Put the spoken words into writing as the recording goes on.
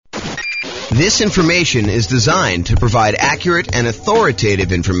This information is designed to provide accurate and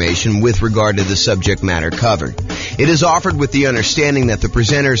authoritative information with regard to the subject matter covered. It is offered with the understanding that the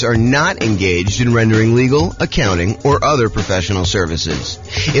presenters are not engaged in rendering legal, accounting, or other professional services.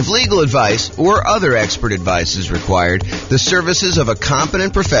 If legal advice or other expert advice is required, the services of a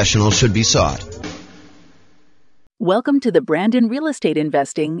competent professional should be sought. Welcome to the Brandon Real Estate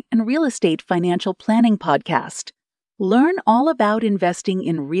Investing and Real Estate Financial Planning Podcast. Learn all about investing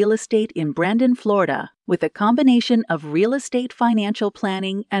in real estate in Brandon, Florida, with a combination of real estate financial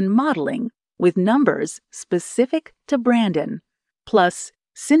planning and modeling with numbers specific to Brandon, plus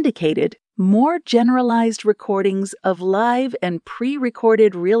syndicated, more generalized recordings of live and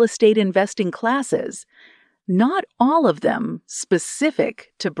pre-recorded real estate investing classes, not all of them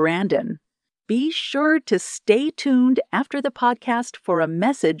specific to Brandon. Be sure to stay tuned after the podcast for a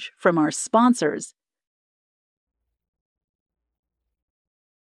message from our sponsors.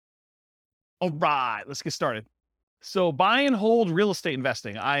 All right, let's get started. So buy and hold real estate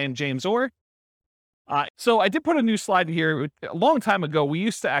investing. I am James Orr. So I did put a new slide here. A long time ago, we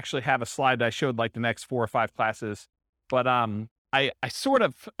used to actually have a slide that I showed like the next 4 or 5 classes. But I sort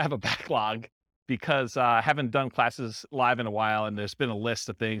of have a backlog because I haven't done classes live in a while, and there's been a list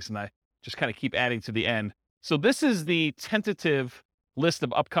of things, and I just kind of keep adding to the end. So this is the tentative list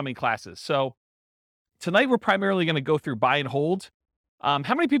of upcoming classes. So tonight, we're primarily going to go through buy and hold. How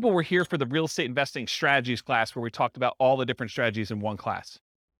many people were here for the real estate investing strategies class where we talked about all the different strategies in one class?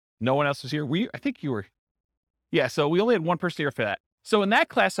 No one else was here? I think you were. Yeah, so we only had one person here for that. So in that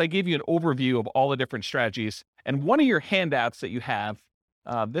class, I gave you an overview of all the different strategies. And one of your handouts that you have,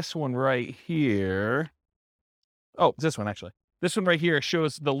 this one right here. Oh, this one actually. This one right here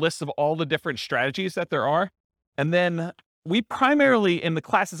shows the list of all the different strategies that there are. And then we primarily, in the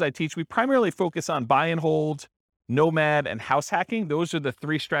classes I teach, we primarily focus on buy and hold, nomad, and house hacking. Those are the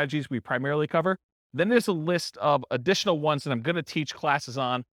 3 strategies we primarily cover. Then there's a list of additional ones that I'm going to teach classes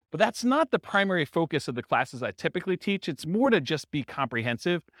on, but that's not the primary focus of the classes I typically teach. It's more to just be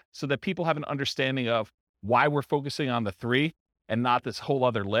comprehensive so that people have an understanding of why we're focusing on the 3 and not this whole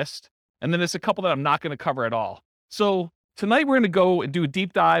other list. And then there's a couple that I'm not going to cover at all. So tonight we're going to go and do a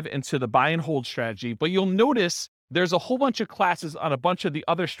deep dive into the buy and hold strategy, but you'll notice there's a whole bunch of classes on a bunch of the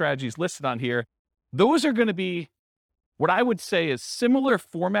other strategies listed on here. Those are going to be what I would say is similar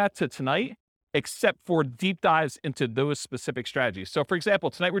format to tonight, except for deep dives into those specific strategies. So for example,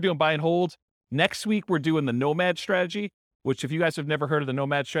 tonight we're doing buy and hold. Next week, we're doing the nomad strategy, which if you guys have never heard of the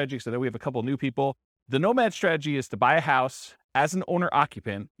nomad strategy, because I know we have a couple of new people, the nomad strategy is to buy a house as an owner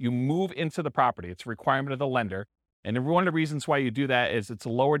occupant. You move into the property. It's a requirement of the lender. And one of the reasons why you do that is it's a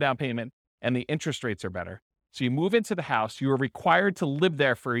lower down payment and the interest rates are better. So you move into the house, you are required to live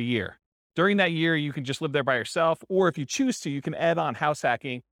there for a year. During that year, you can just live there by yourself, or if you choose to, you can add on house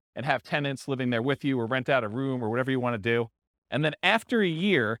hacking and have tenants living there with you or rent out a room or whatever you want to do. And then after a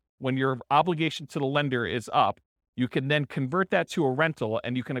year, when your obligation to the lender is up, you can then convert that to a rental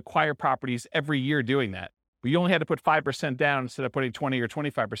and you can acquire properties every year doing that. But you only had to put 5% down instead of putting 20 or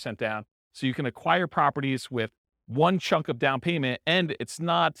 25% down. So you can acquire properties with one chunk of down payment, and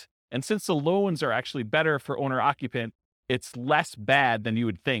since the loans are actually better for owner occupant, it's less bad than you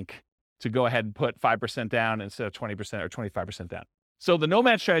would think to go ahead and put 5% down instead of 20% or 25% down. So the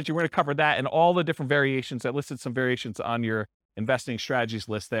nomad strategy, we're going to cover that and all the different variations. I listed some variations on your investing strategies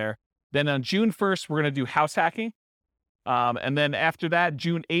list there. Then on June 1st, we're going to do house hacking. And then after that,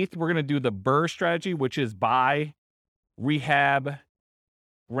 June 8th, we're going to do the BRRRR strategy, which is buy, rehab,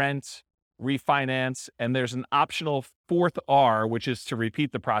 rent, refinance. And there's an optional 4th R, which is to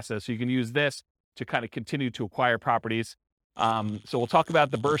repeat the process. So you can use this to kind of continue to acquire properties. So we'll talk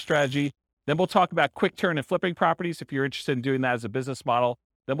about the BRRRR strategy. Then we'll talk about quick turn and flipping properties if you're interested in doing that as a business model.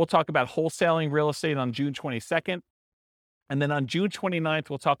 Then we'll talk about wholesaling real estate on June 22nd. And then on June 29th,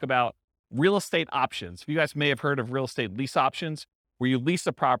 we'll talk about real estate options. You guys may have heard of real estate lease options, where you lease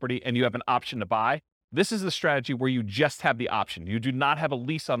a property and you have an option to buy. This is the strategy where you just have the option. You do not have a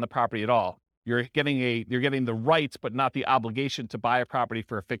lease on the property at all. You're getting the rights, but not the obligation to buy a property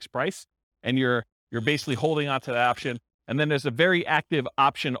for a fixed price. And you're basically holding on to that option. And then there's a very active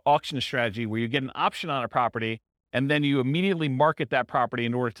option auction strategy where you get an option on a property and then you immediately market that property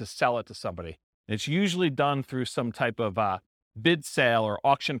in order to sell it to somebody. And it's usually done through some type of bid sale or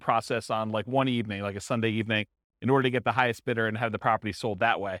auction process on like one evening, like a Sunday evening, in order to get the highest bidder and have the property sold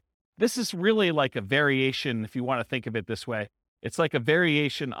that way. This is really like a variation, if you want to think of it this way. It's like a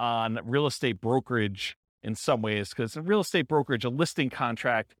variation on real estate brokerage in some ways, because in real estate brokerage, a listing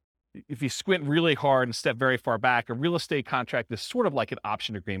contract, if you squint really hard and step very far back, a real estate contract is sort of like an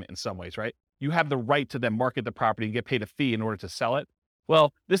option agreement in some ways, right? You have the right to then market the property and get paid a fee in order to sell it.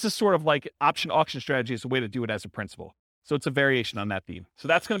 Well, this is sort of like option auction strategy is a way to do it as a principal. So it's a variation on that theme. So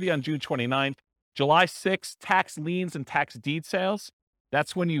that's going to be on June 29th. July 6th, tax liens and tax deed sales.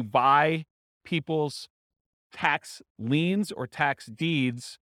 That's when you buy people's tax liens or tax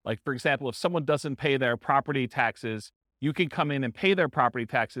deeds. Like, for example, if someone doesn't pay their property taxes, you can come in and pay their property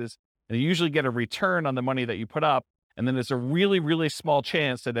taxes, and you usually get a return on the money that you put up. And then there's a really, really small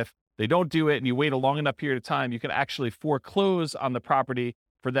chance that if they don't do it and you wait a long enough period of time, you can actually foreclose on the property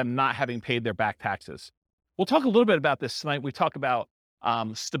for them not having paid their back taxes. We'll talk a little bit about this tonight. We talk about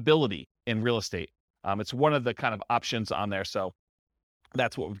stability in real estate. It's one of the kind of options on there. So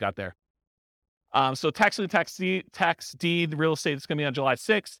that's what we've got there. So tax lien, tax deed, real estate is going to be on July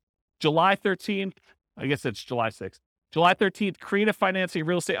 6th. July 13th, I guess it's July 6th. July 13th, creative financing,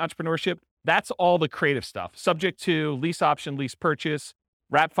 real estate entrepreneurship. That's all the creative stuff. Subject to lease option, lease purchase,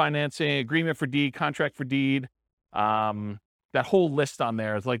 wrap financing, agreement for deed, contract for deed. That whole list on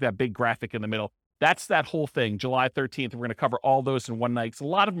there is like that big graphic in the middle. That's that whole thing. July 13th, we're going to cover all those in one night. A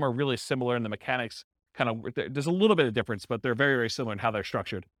lot of them are really similar in the mechanics. There's a little bit of difference, but they're very, very similar in how they're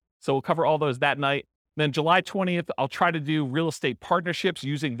structured. So we'll cover all those that night. Then July 20th, I'll try to do real estate partnerships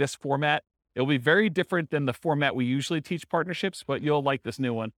using this format. It'll be very different than the format we usually teach partnerships, but you'll like this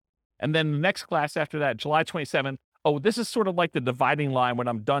new one. And then the next class after that, July 27th. Oh, this is sort of like the dividing line when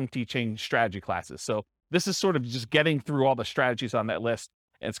I'm done teaching strategy classes. So this is sort of just getting through all the strategies on that list.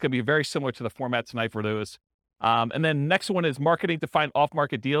 And it's going to be very similar to the format tonight for those. And then next one is marketing to find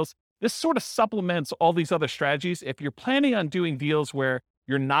off-market deals. This sort of supplements all these other strategies. If you're planning on doing deals where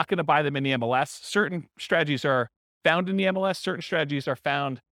you're not going to buy them in the MLS, certain strategies are found in the MLS. Certain strategies are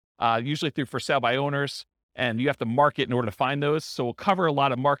found usually through for sale by owners, and you have to market in order to find those. So we'll cover a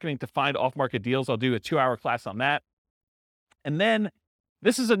lot of marketing to find off-market deals. I'll do a 2-hour class on that. And then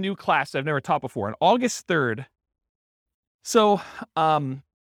this is a new class I've never taught before. On August 3rd, so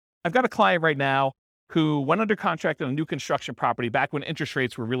I've got a client right now who went under contract on a new construction property back when interest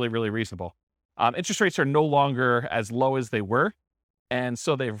rates were really, really reasonable. Interest rates are no longer as low as they were. And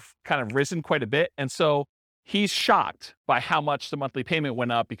so they've kind of risen quite a bit. And so he's shocked by how much the monthly payment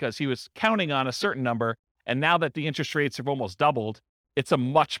went up because he was counting on a certain number. And now that the interest rates have almost doubled, it's a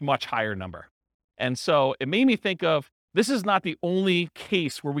much, much higher number. And so it made me think of, this is not the only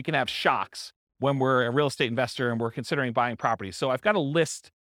case where we can have shocks when we're a real estate investor and we're considering buying properties. So I've got a list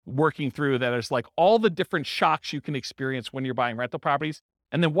working through that is like all the different shocks you can experience when you're buying rental properties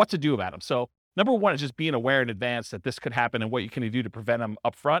and then what to do about them. So number one is just being aware in advance that this could happen and what you can do to prevent them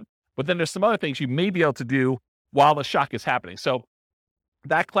up front. But then there's some other things you may be able to do while the shock is happening. So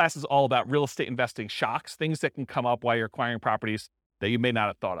that class is all about real estate investing shocks, things that can come up while you're acquiring properties that you may not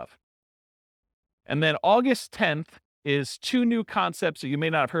have thought of. And then August 10th is 2 new concepts that you may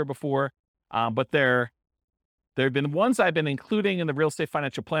not have heard before, but there have been ones I've been including in the Real Estate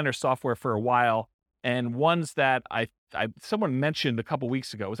Financial Planner software for a while, and ones that someone mentioned a couple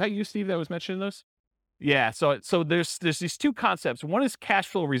weeks ago. Was that you, Steve, that was mentioning those? Yeah. So there's these 2 concepts. One is cash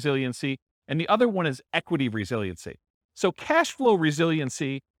flow resiliency, and the other one is equity resiliency. So cash flow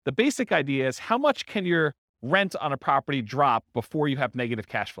resiliency, the basic idea is how much can your rent on a property drop before you have negative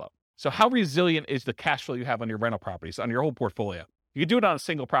cash flow? So how resilient is the cash flow you have on your rental properties, on your whole portfolio? You can do it on a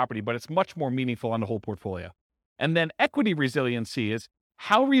single property, but it's much more meaningful on the whole portfolio. And then equity resiliency is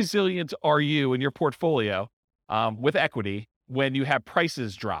how resilient are you in your portfolio with equity when you have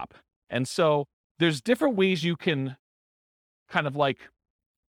prices drop? And so there's different ways you can kind of like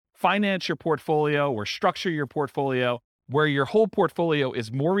finance your portfolio or structure your portfolio where your whole portfolio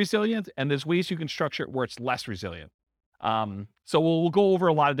is more resilient, and there's ways you can structure it where it's less resilient. So we'll go over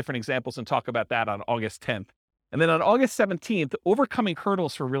a lot of different examples and talk about that on August 10th. And then on August 17th, overcoming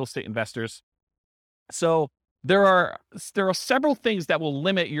hurdles for real estate investors. So there are several things that will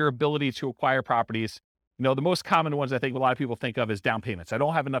limit your ability to acquire properties. You know, the most common ones I think a lot of people think of is down payments. I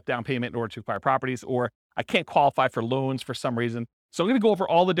don't have enough down payment in order to acquire properties, or I can't qualify for loans for some reason. So I'm going to go over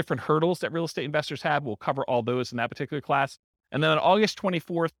all the different hurdles that real estate investors have. We'll cover all those in that particular class. And then on August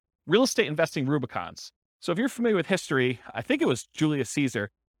 24th, real estate investing Rubicons. So if you're familiar with history, I think it was Julius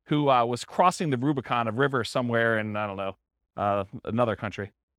Caesar who was crossing the Rubicon, a river somewhere in, I don't know, another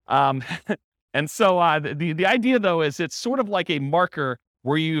country. And so the idea, though, is it's sort of like a marker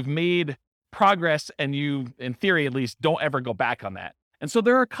where you've made progress and you, in theory at least, don't ever go back on that. And so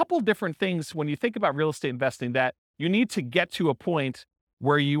there are a couple different things when you think about real estate investing that you need to get to a point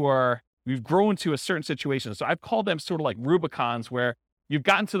where you've grown to a certain situation. So I've called them sort of like Rubicons, where you've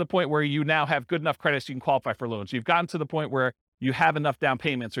gotten to the point where you now have good enough credit so you can qualify for loans. You've gotten to the point where you have enough down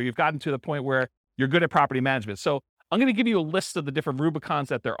payments, or you've gotten to the point where you're good at property management. So I'm going to give you a list of the different Rubicons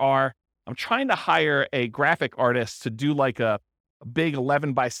that there are. I'm trying to hire a graphic artist to do like a a big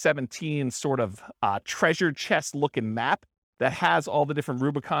 11 by 17 sort of treasure chest looking map that has all the different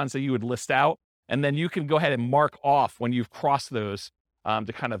Rubicons that you would list out. And then you can go ahead and mark off when you've crossed those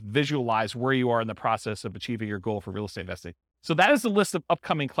to kind of visualize where you are in the process of achieving your goal for real estate investing. So that is the list of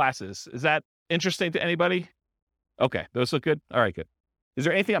upcoming classes. Is that interesting to anybody? Okay, those look good. All right, good. Is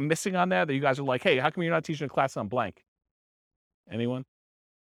there anything I'm missing on there that you guys are like, hey, how come you're not teaching a class on blank? Anyone?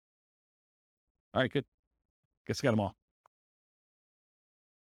 All right, good. Guess I got them all.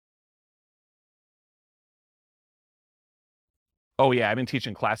 Oh yeah, I've been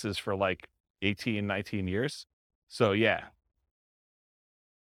teaching classes for like 18, 19 years. So yeah.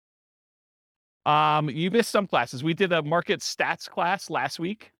 You missed some classes. We did a market stats class last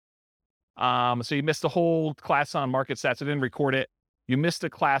week. So you missed a whole class on market stats. I didn't record it. You missed a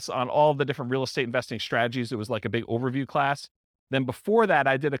class on all the different real estate investing strategies. It was like a big overview class. Then before that,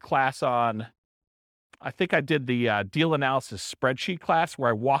 I did a class on, I think I did the deal analysis spreadsheet class where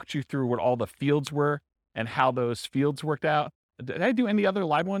I walked you through what all the fields were and how those fields worked out. Did I do any other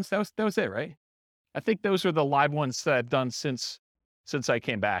live ones? That was it, right? I think those are the live ones that I've done since I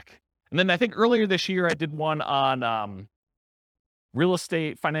came back. And then I think earlier this year, I did one on real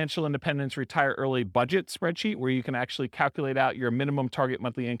estate, financial independence, retire early budget spreadsheet, where you can actually calculate out your minimum target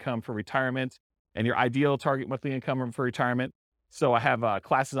monthly income for retirement and your ideal target monthly income for retirement. So I have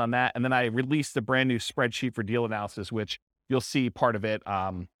classes on that. And then I released a brand new spreadsheet for deal analysis, which you'll see part of it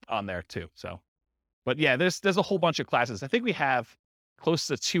on there too. So, but yeah, there's a whole bunch of classes. I think we have close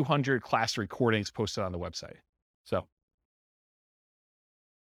to 200 class recordings posted on the website. So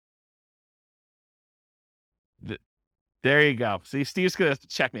there you go. See, Steve's going to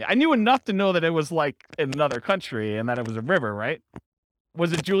check me. I knew enough to know that it was like in another country and that it was a river, right?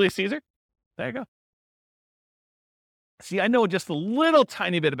 Was it Julius Caesar? There you go. See, I know just a little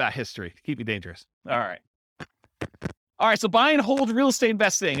tiny bit about history to keep me dangerous. All right. All right, so buy and hold real estate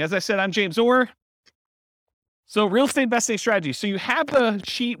investing. As I said, I'm James Orr. So real estate investing strategies. So you have the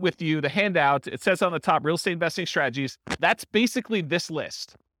sheet with you, the handout. It says on the top, real estate investing strategies. That's basically this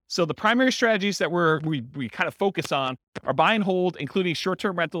list. So the primary strategies that we kind of focus on are buy and hold, including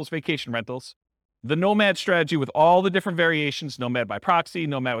short-term rentals, vacation rentals, the nomad strategy with all the different variations, nomad by proxy,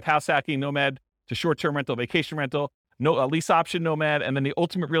 nomad with house hacking, nomad to short-term rental, vacation rental, lease option nomad, and then the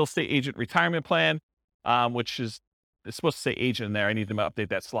ultimate real estate agent retirement plan, which is, it's supposed to say agent in there. I need to update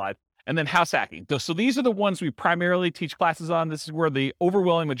that slide. And then house hacking. So these are the ones we primarily teach classes on. This is where the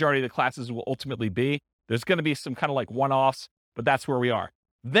overwhelming majority of the classes will ultimately be. There's going to be some kind of like one-offs, but that's where we are.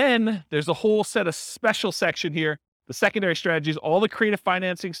 Then there's a whole set of special section here, the secondary strategies, all the creative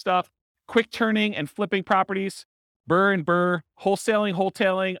financing stuff, quick turning and flipping properties, BRRRR and BRRRR,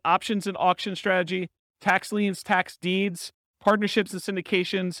 wholetailing, options and auction strategy, tax liens, tax deeds, partnerships and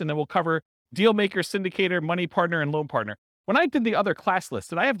syndications, and then we'll cover deal maker, syndicator, money partner, and loan partner. When I did the other class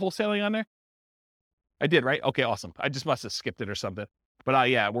list, did I have wholesaling on there? I did, right? Okay, awesome. I just must have skipped it or something. But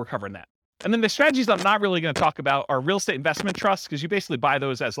yeah, we're covering that. And then the strategies I'm not really going to talk about are real estate investment trusts, because you basically buy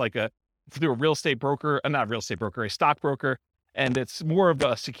those as like through a real estate broker, not a real estate broker, a stockbroker. And it's more of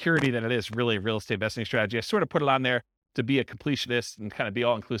a security than it is really a real estate investing strategy. I sort of put it on there to be a completionist and kind of be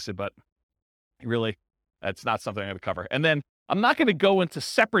all inclusive, but really that's not something I'm going to cover. And then I'm not going to go into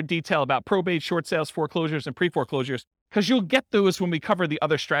separate detail about probate, short sales, foreclosures, and pre-foreclosures, because you'll get those when we cover the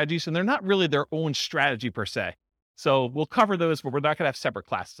other strategies, and they're not really their own strategy per se. So we'll cover those, but we're not going to have separate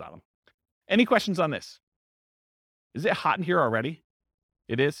classes on them. Any questions on this? Is it hot in here already?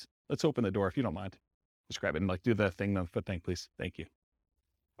 It is? Let's open the door if you don't mind. Just grab it and like do the thing, the foot thing, please. Thank you.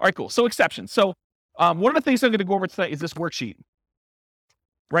 All right, cool. So exceptions. So one of the things I'm going to go over tonight is this worksheet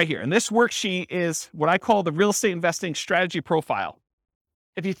right here. And this worksheet is what I call the real estate investing strategy profile.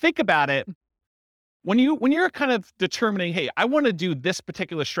 If you think about it, when you're kind of determining, hey, I want to do this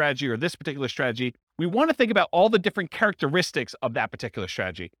particular strategy or this particular strategy, we want to think about all the different characteristics of that particular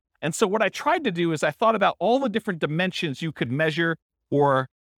strategy. And so what I tried to do is I thought about all the different dimensions you could measure or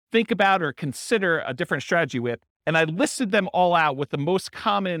think about or consider a different strategy with. And I listed them all out with the most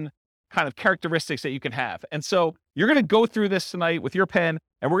common kind of characteristics that you can have. And so you're going to go through this tonight with your pen,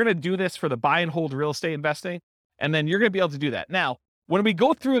 and we're going to do this for the buy and hold real estate investing. And then you're going to be able to do that. Now, when we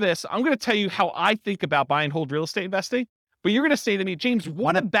go through this, I'm going to tell you how I think about buy and hold real estate investing, but you're going to say to me, James,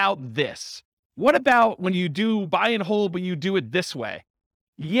 what about this? What about when you do buy and hold, but you do it this way?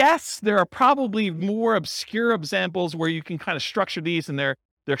 Yes, there are probably more obscure examples where you can kind of structure these, and there's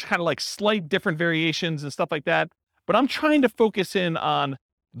kind of like slight different variations and stuff like that. But I'm trying to focus in on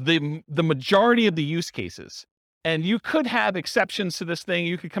the majority of the use cases. And you could have exceptions to this thing.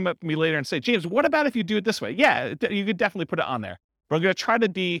 You could come up to me later and say, James, what about if you do it this way? Yeah, you could definitely put it on there. But I'm going to try to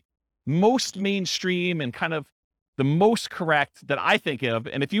be most mainstream and kind of the most correct that I think of.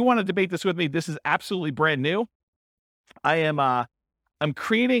 And if you want to debate this with me, this is absolutely brand new. I'm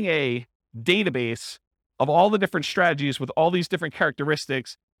creating a database of all the different strategies with all these different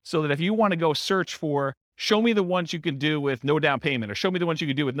characteristics, so that if you want to go search for, show me the ones you can do with no down payment, or show me the ones you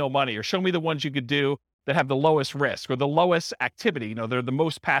could do with no money, or show me the ones you could do that have the lowest risk or the lowest activity, they're the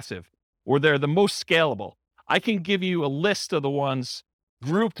most passive or they're the most scalable. I can give you a list of the ones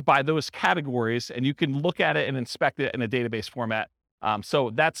grouped by those categories, and you can look at it and inspect it in a database format.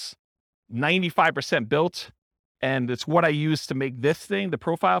 So that's 95% built, and it's what I use to make this thing, the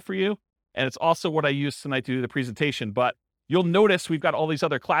profile for you. And it's also what I use tonight to do the presentation. But you'll notice we've got all these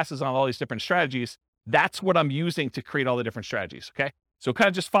other classes on all these different strategies. That's what I'm using to create all the different strategies, okay? So kind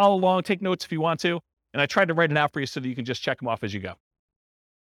of just follow along, take notes if you want to. And I tried to write it out for you so that you can just check them off as you go.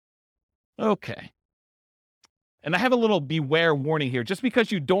 Okay. And I have a little beware warning here. Just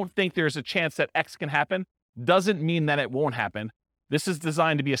because you don't think there's a chance that X can happen doesn't mean that it won't happen. This is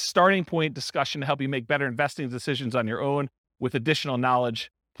designed to be a starting point discussion to help you make better investing decisions on your own with additional knowledge.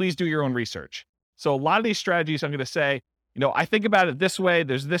 Please do your own research. So a lot of these strategies, I'm going to say, I think about it this way.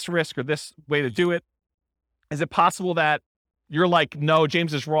 There's this risk or this way to do it. Is it possible that you're like, no,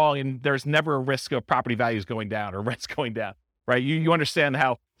 James is wrong, and there's never a risk of property values going down or rents going down, right? You understand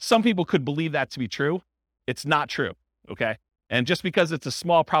how some people could believe that to be true. It's not true, okay? And just because it's a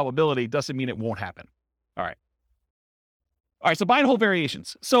small probability doesn't mean it won't happen. All right, so buy and hold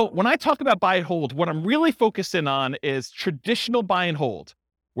variations. So when I talk about buy and hold, what I'm really focusing on is traditional buy and hold,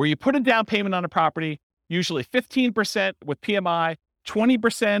 where you put a down payment on a property, usually 15% with PMI,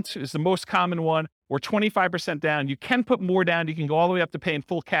 20% is the most common one, or 25% down. You can put more down. You can go all the way up to paying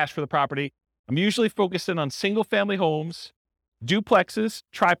full cash for the property. I'm usually focusing on single family homes, duplexes,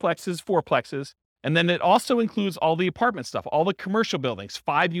 triplexes, fourplexes, and then it also includes all the apartment stuff, all the commercial buildings,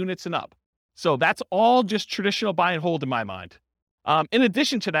 5 units and up. So that's all just traditional buy and hold in my mind. In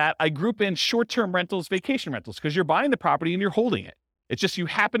addition to that, I group in short-term rentals, vacation rentals, because you're buying the property and you're holding it. It's just you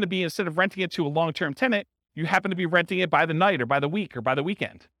happen to be, instead of renting it to a long-term tenant, you happen to be renting it by the night or by the week or by the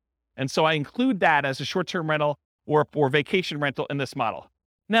weekend. And so I include that as a short-term rental or vacation rental in this model.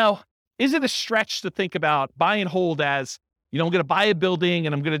 Now, is it a stretch to think about buy and hold as, I'm going to buy a building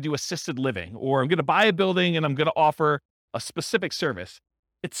and I'm going to do assisted living, or I'm going to buy a building and I'm going to offer a specific service?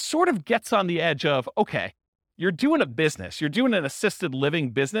 It sort of gets on the edge of, okay, you're doing a business, you're doing an assisted living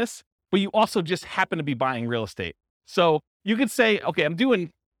business, but you also just happen to be buying real estate. So you could say, okay, I'm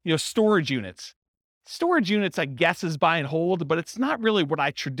doing, storage units. Storage units, I guess, is buy and hold, but it's not really what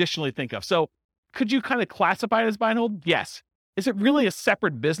I traditionally think of. So could you kind of classify it as buy and hold? Yes. Is it really a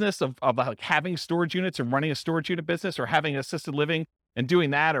separate business of like having storage units and running a storage unit business, or having assisted living and doing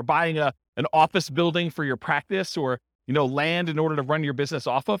that, or buying an office building for your practice, or, land in order to run your business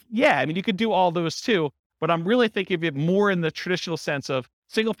off of? Yeah, I mean, you could do all those too, but I'm really thinking of it more in the traditional sense of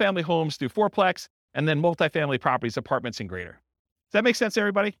single family homes through fourplex, and then multifamily properties, apartments, and greater. Does that make sense,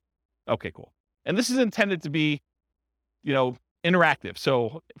 everybody? Okay, cool. And this is intended to be, interactive.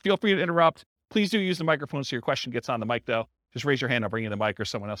 So feel free to interrupt. Please do use the microphone so your question gets on the mic, though. Just raise your hand. I'll bring you the mic, or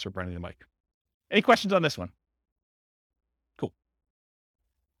someone else will bring you the mic. Any questions on this one? Cool.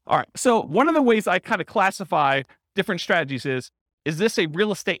 All right. So one of the ways I kind of classify different strategies is this a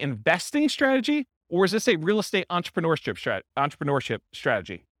real estate investing strategy, or is this a real estate entrepreneurship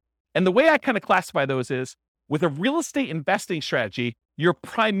strategy? And the way I kind of classify those is, with a real estate investing strategy, you're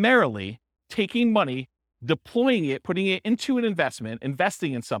primarily taking money, deploying it, putting it into an investment,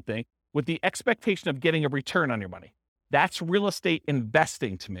 investing in something with the expectation of getting a return on your money. That's real estate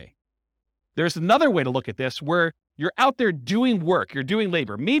investing to me. There's another way to look at this where you're out there doing work, you're doing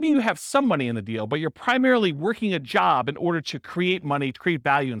labor. Maybe you have some money in the deal, but you're primarily working a job in order to create money, to create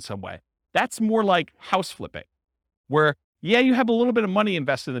value in some way. That's more like house flipping, where, yeah, you have a little bit of money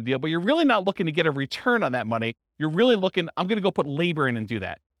invested in the deal, but you're really not looking to get a return on that money. You're really looking, I'm going to go put labor in and do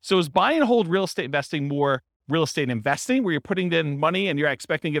that. So is buy and hold real estate investing more real estate investing, where you're putting in money and you're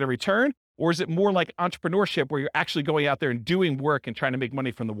expecting to get a return? Or is it more like entrepreneurship, where you're actually going out there and doing work and trying to make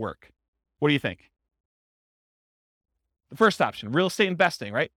money from the work? What do you think? The first option, real estate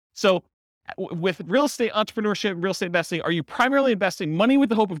investing, right? So with real estate entrepreneurship, real estate investing, are you primarily investing money with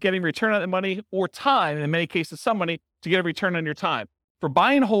the hope of getting a return on that money, or time, and in many cases, some money, to get a return on your time? For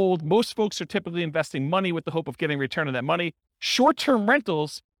buy and hold, most folks are typically investing money with the hope of getting a return on that money. Short-term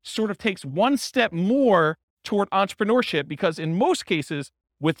rentals sort of takes one step more toward entrepreneurship, because in most cases,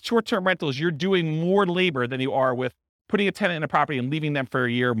 with short-term rentals, you're doing more labor than you are with putting a tenant in a property and leaving them for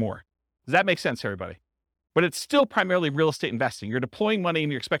a year or more. Does that make sense, everybody? But it's still primarily real estate investing. You're deploying money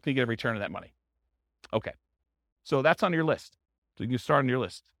and you're expecting to get a return on that money. Okay. So that's on your list. So you can start on your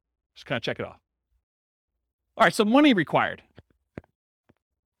list. Just kind of check it off. All right, so money required.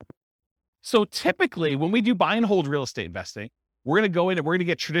 So typically when we do buy and hold real estate investing, we're going to go in and we're going to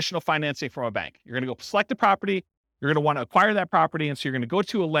get traditional financing from a bank. You're going to go select a property. You're going to want to acquire that property. And so you're going to go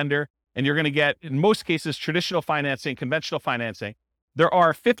to a lender and you're going to get, in most cases, traditional financing, conventional financing. There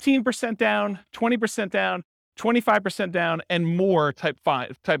are 15% down, 20% down, 25% down, and more type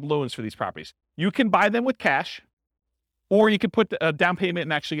loans for these properties. You can buy them with cash, or you can put a down payment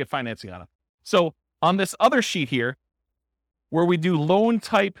and actually get financing on them. So on this other sheet here, where we do loan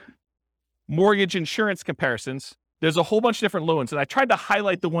type mortgage insurance comparisons, there's a whole bunch of different loans. And I tried to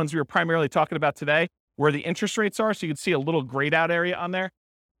highlight the ones we were primarily talking about today, where the interest rates are. So you can see a little grayed out area on there.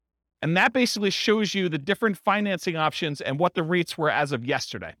 And that basically shows you the different financing options and what the rates were as of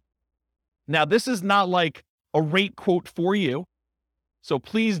yesterday. Now, this is not like a rate quote for you. So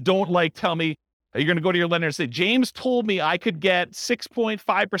please don't tell me you're going to go to your lender and say, James told me I could get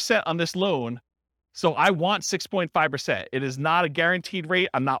 6.5% on this loan, so I want 6.5%. It is not a guaranteed rate.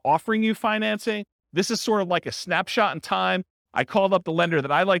 I'm not offering you financing. This is sort of like a snapshot in time. I called up the lender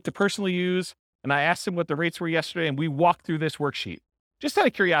that I like to personally use, and I asked him what the rates were yesterday, and we walked through this worksheet. Just out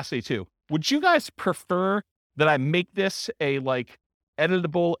of curiosity too, would you guys prefer that I make this a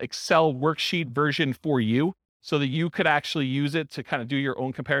editable Excel worksheet version for you so that you could actually use it to kind of do your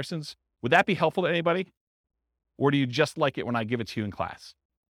own comparisons? Would that be helpful to anybody? Or do you just like it when I give it to you in class?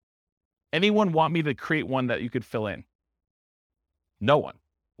 Anyone want me to create one that you could fill in? No one.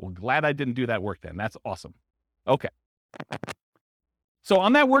 Well, glad I didn't do that work then. That's awesome. Okay. So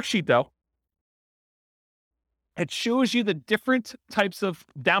on that worksheet though, it shows you the different types of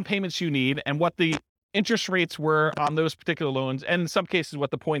down payments you need and what the interest rates were on those particular loans, and in some cases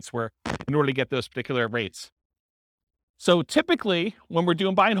what the points were in order to get those particular rates. So typically when we're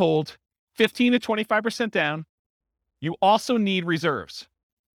doing buy and hold, 15 to 25% down, you also need reserves.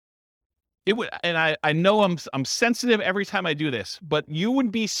 It would, and I know I'm sensitive every time I do this, but you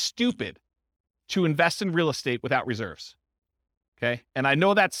would be stupid to invest in real estate without reserves. Okay? And I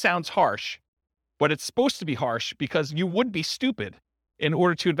know that sounds harsh, but it's supposed to be harsh because you would be stupid in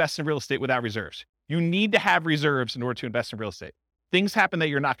order to invest in real estate without reserves. You need to have reserves in order to invest in real estate. Things happen that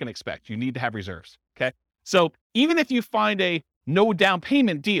you're not going to expect. You need to have reserves. Okay? So even if you find a no down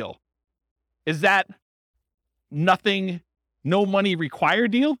payment deal, is that nothing, no money required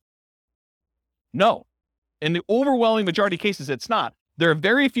deal? No. In the overwhelming majority of cases, it's not. There are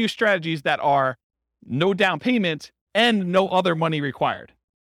very few strategies that are no down payment and no other money required.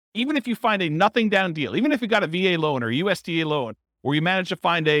 Even if you find a nothing down deal, even if you got a VA loan or USDA loan, or you manage to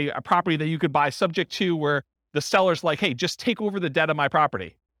find a property that you could buy subject to where the seller's like, hey, just take over the debt of my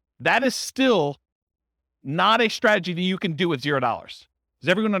property. That is still not a strategy that you can do with $0. Does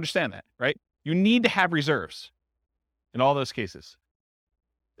everyone understand that, right? You need to have reserves in all those cases.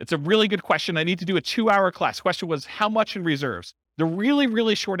 It's a really good question. I need to do a 2-hour class. Question was, how much in reserves? The really,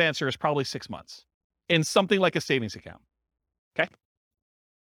 really short answer is probably 6 months in something like a savings account. Okay?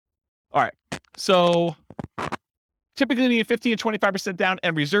 All right. So typically you need 15 to 25% down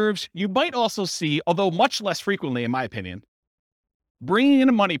and reserves. You might also see, although much less frequently, in my opinion, bringing in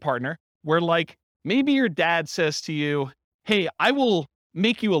a money partner where maybe your dad says to you, hey, I will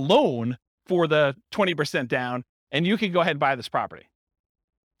make you a loan for the 20% down and you can go ahead and buy this property.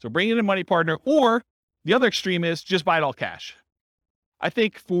 So bring in a money partner, or the other extreme is just buy it all cash. I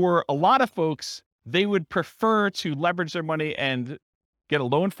think for a lot of folks, they would prefer to leverage their money and get a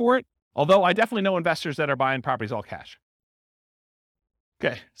loan for it. Although I definitely know investors that are buying properties all cash.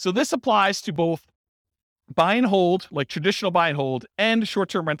 Okay, so this applies to both buy and hold, like traditional buy and hold, and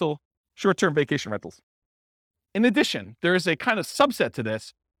short-term vacation rentals. In addition, there is a kind of subset to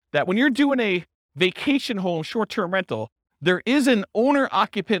this that when you're doing a vacation home short-term rental, there is an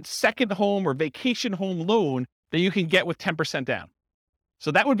owner-occupant second home or vacation home loan that you can get with 10% down.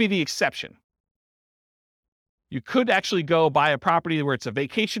 So that would be the exception. You could actually go buy a property where it's a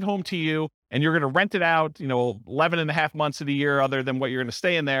vacation home to you and you're going to rent it out, 11 and a half months of the year other than what you're going to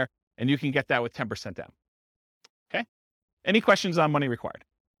stay in there, and you can get that with 10% down. Okay? Any questions on money required?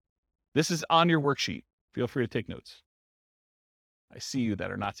 This is on your worksheet. Feel free to take notes. I see you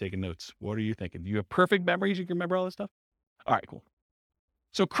that are not taking notes. What are you thinking? Do you have perfect memories? You can remember all this stuff? All right, cool.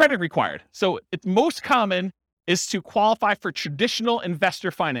 So credit required. So it's most common is to qualify for traditional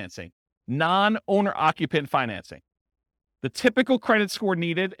investor financing, non-owner occupant financing. The typical credit score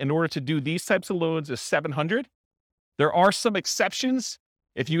needed in order to do these types of loans is 700. There are some exceptions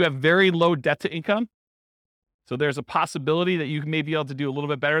if you have very low debt to income. So there's a possibility that you may be able to do a little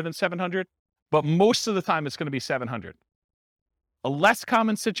bit better than 700, but most of the time it's going to be 700. A less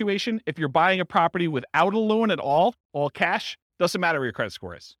common situation, if you're buying a property without a loan at all cash, doesn't matter what your credit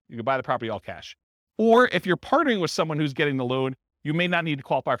score is. You can buy the property all cash. Or if you're partnering with someone who's getting the loan, you may not need to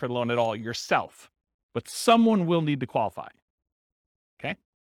qualify for the loan at all yourself, but someone will need to qualify. Okay.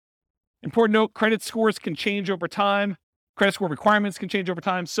 Important note, credit scores can change over time. Credit score requirements can change over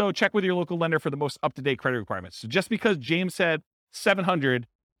time. So check with your local lender for the most up-to-date credit requirements. So just because James said 700,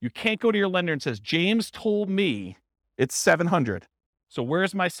 you can't go to your lender and says, James told me it's 700. So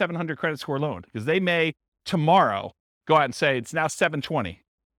where's my 700 credit score loan? Because they may tomorrow go out and say it's now 720.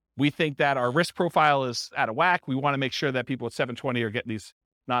 We think that our risk profile is out of whack. We want to make sure that people at 720 are getting these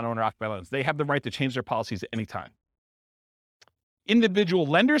non-owner occupied loans. They have the right to change their policies at any time. Individual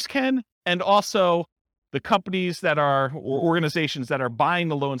lenders can, and also the companies that are, or organizations that are buying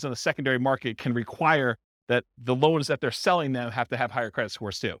the loans in the secondary market can require that the loans that they're selling them have to have higher credit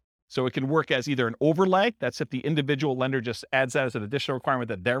scores too. So it can work as either an overlay, that's if the individual lender just adds that as an additional requirement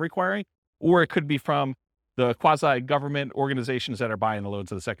that they're requiring, or it could be from the quasi-government organizations that are buying the loans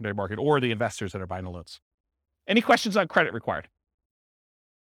in the secondary market or the investors that are buying the loans. Any questions on credit required?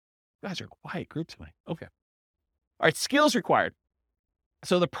 You guys are a quiet group tonight. Okay. All right, skills required.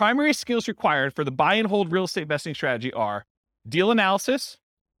 So the primary skills required for the buy and hold real estate investing strategy are deal analysis.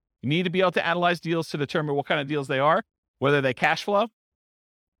 You need to be able to analyze deals to determine what kind of deals they are, whether they cash flow,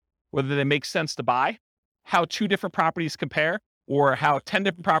 whether they make sense to buy, how 2 different properties compare, or how 10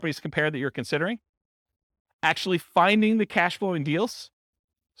 different properties compare that you're considering. Actually finding the cash flowing deals,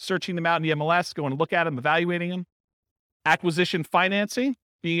 searching them out in the MLS, going to look at them, evaluating them. Acquisition financing,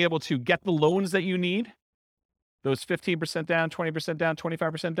 being able to get the loans that you need, those 15% down, 20% down,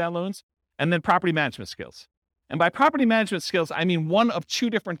 25% down loans, and then property management skills. And by property management skills, I mean one of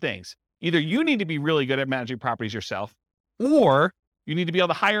 2 different things. Either you need to be really good at managing properties yourself, or you need to be able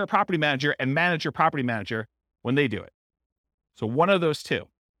to hire a property manager and manage your property manager when they do it. So one of those 2.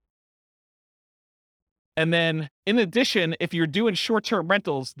 And then in addition, if you're doing short-term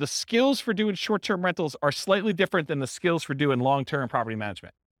rentals, the skills for doing short-term rentals are slightly different than the skills for doing long-term property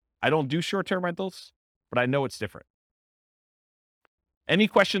management. I don't do short-term rentals, but I know it's different. Any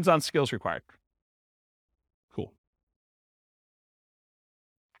questions on skills required? Cool.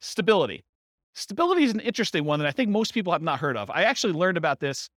 Stability. Stability is an interesting one that I think most people have not heard of. I actually learned about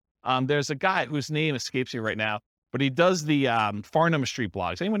this. There's a guy whose name escapes me right now, but he does the Farnham Street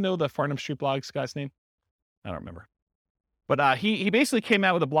blogs. Anyone know the Farnham Street blogs guy's name? I don't remember. But he basically came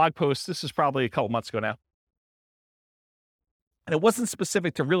out with a blog post. This is probably a couple months ago now. And it wasn't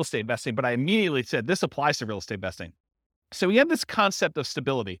specific to real estate investing, but I immediately said, this applies to real estate investing. So we have this concept of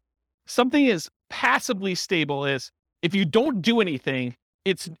stability. Something is passively stable is if you don't do anything,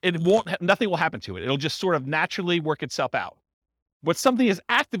 nothing will happen to it. It'll just sort of naturally work itself out. But something is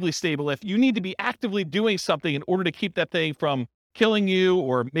actively stable if you need to be actively doing something in order to keep that thing from killing you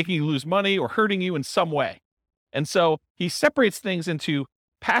or making you lose money or hurting you in some way. And so he separates things into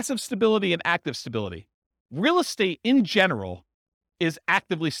passive stability and active stability. Real estate in general is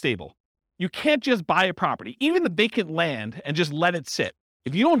actively stable. You can't just buy a property, even the vacant land, and just let it sit.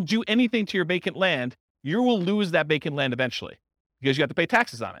 If you don't do anything to your vacant land, you will lose that vacant land eventually because you have to pay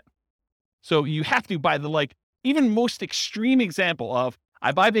taxes on it. So you have to, by the even most extreme example of,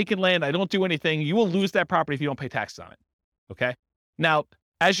 I buy vacant land, I don't do anything, you will lose that property if you don't pay taxes on it. Okay. Now,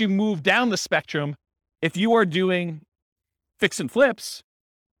 as you move down the spectrum, if you are doing fix and flips,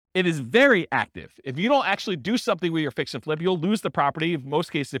 it is very active. If you don't actually do something with your fix and flip, you'll lose the property. In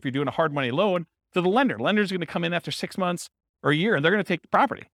most cases, if you're doing a hard money loan, to the lender. Lender's going to come in after 6 months or a year, and they're going to take the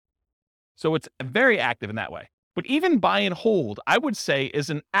property. So it's very active in that way. But even buy and hold, I would say, is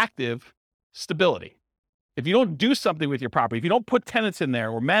an active stability. If you don't do something with your property, if you don't put tenants in there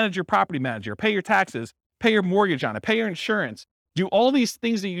or manage your property manager, pay your taxes, pay your mortgage on it, pay your insurance, do all these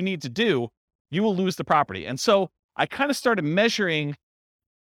things that you need to do, you will lose the property. And so I kind of started measuring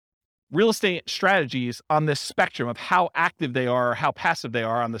real estate strategies on this spectrum of how active they are or how passive they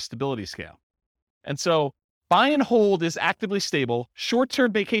are on the stability scale. And so buy and hold is actively stable.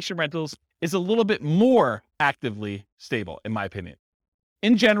 Short-term vacation rentals is a little bit more actively stable, in my opinion.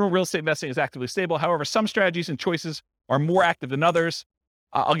 In general, real estate investing is actively stable. However, some strategies and choices are more active than others.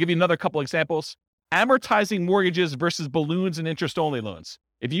 I'll give you another couple examples. Amortizing mortgages versus balloons and interest-only loans.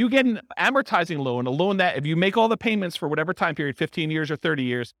 If you get an amortizing loan, a loan that if you make all the payments for whatever time period, 15 years or 30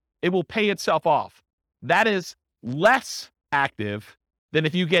 years, it will pay itself off. That is less active than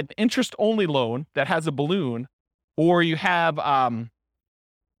if you get an interest-only loan that has a balloon, or you have, well,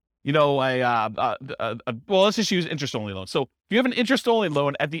 let's just use interest-only loan. So if you have an interest-only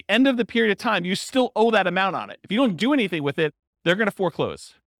loan, at the end of the period of time, you still owe that amount on it. If you don't do anything with it, they're going to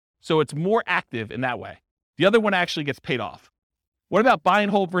foreclose. So it's more active in that way. The other one actually gets paid off. What about buy and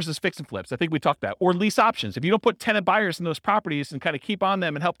hold versus fix and flips? I think we talked about, or lease options. If you don't put tenant buyers in those properties and kind of keep on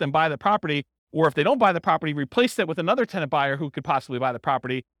them and help them buy the property, Or if they don't buy the property, replace that with another tenant buyer who could possibly buy the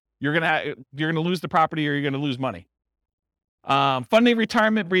property. You're gonna lose the property, or you're gonna lose money. Funding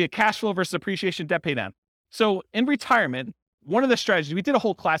retirement via cash flow versus appreciation, debt pay down. So in retirement, one of the strategies, we did a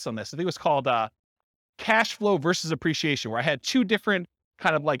whole class on this. I think it was called cash flow versus appreciation, where I had two different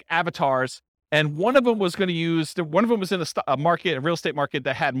kind of like avatars, and one of them was going to use, one of them was in a market, a real estate market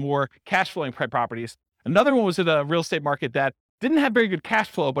that had more cash flowing properties. Another one was in a real estate market that didn't have very good cash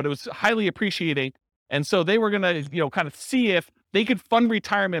flow, but it was highly appreciating. And so they were going to, kind of see if they could fund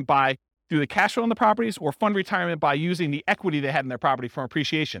retirement by through the cash flow on the properties, or fund retirement by using the equity they had in their property from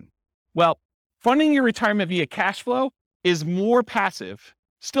appreciation. Well, funding your retirement via cash flow is more passive,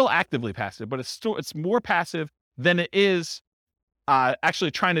 still actively passive, but it's more passive than it is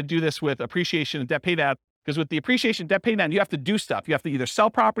actually trying to do this with appreciation and debt pay down. Because with the appreciation debt pay down, you have to do stuff. You have to either sell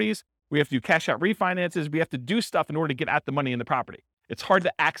properties, we have to do cash out refinances, we have to do stuff in order to get at the money in the property. It's hard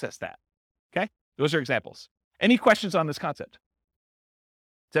to access that. Okay, those are examples. Any questions on this concept?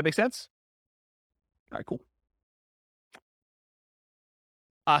 Does that make sense? All right, cool.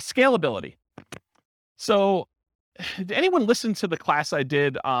 Scalability. So did anyone listen to the class I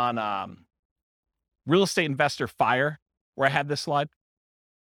did on Real Estate Investor FIRE, where I had this slide?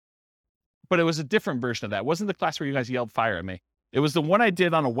 But it was a different version of that. It wasn't the class where you guys yelled fire at me. It was the one I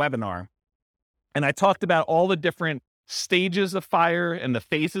did on a webinar. And I talked about all the different stages of FIRE and the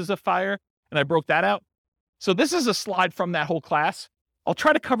phases of FIRE, and I broke that out. So this is a slide from that whole class. I'll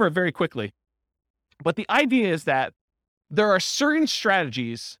try to cover it very quickly. But the idea is that there are certain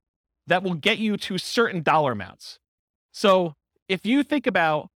strategies that will get you to certain dollar amounts. So if you think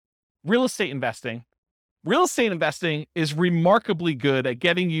about real estate investing is remarkably good at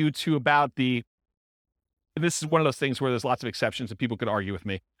getting you to about this is one of those things where there's lots of exceptions and people could argue with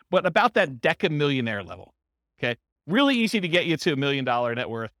me, but about that decamillionaire level. Okay. Really easy to get you to $1 million net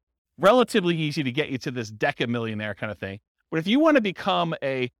worth, relatively easy to get you to this decamillionaire kind of thing. But if you want to become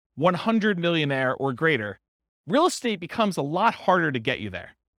a 100 millionaire or greater, real estate becomes a lot harder to get you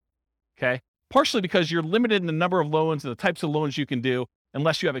there. Okay. Partially because you're limited in the number of loans and the types of loans you can do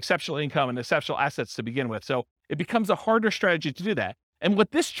unless you have exceptional income and exceptional assets to begin with. So it becomes a harder strategy to do that. And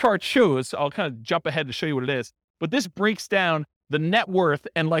what this chart shows, I'll kind of jump ahead to show you what it is, but this breaks down the net worth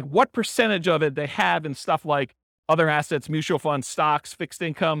and like what percentage of it they have in stuff like other assets, mutual funds, stocks, fixed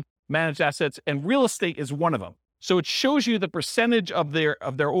income, managed assets, and real estate is one of them. So it shows you the percentage of their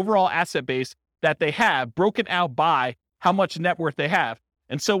overall asset base that they have broken out by how much net worth they have.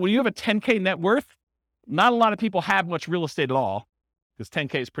 And so when you have a 10K net worth, not a lot of people have much real estate at all, because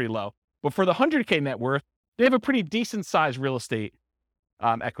 10K is pretty low. But for the 100K net worth, they have a pretty decent sized real estate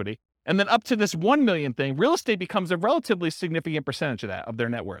equity. And then up to this 1 million thing, real estate becomes a relatively significant percentage of that, of their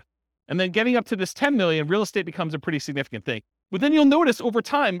net worth. And then getting up to this 10 million, real estate becomes a pretty significant thing. But then you'll notice over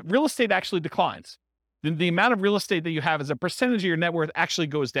time, real estate actually declines. The amount of real estate that you have as a percentage of your net worth actually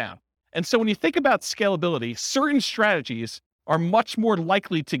goes down. And so when you think about scalability, certain strategies are much more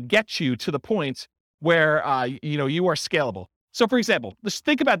likely to get you to the point where you are scalable. So for example, let's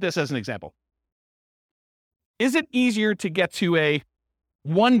think about this as an example. Is it easier to get to a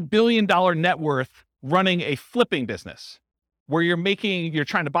 $1 billion net worth running a flipping business where you're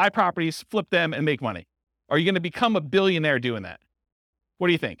trying to buy properties, flip them, and make money? Are you going to become a billionaire doing that? What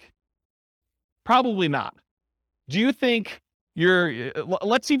do you think? Probably not. Do you think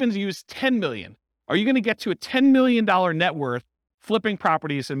let's even use 10 million. Are you going to get to a $10 million net worth flipping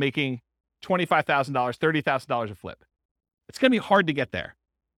properties and making $25,000, $30,000 a flip? It's going to be hard to get there.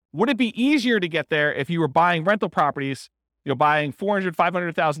 Would it be easier to get there if you were buying rental properties, buying $400,000,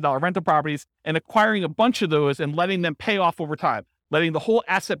 $500,000 rental properties and acquiring a bunch of those and letting them pay off over time, letting the whole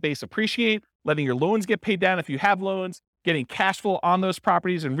asset base appreciate, letting your loans get paid down if you have loans, getting cash flow on those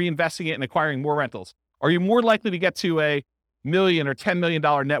properties and reinvesting it and acquiring more rentals? Are you more likely to get to a million or $10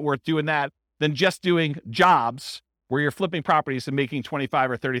 million net worth doing that than just doing jobs where you're flipping properties and making $25,000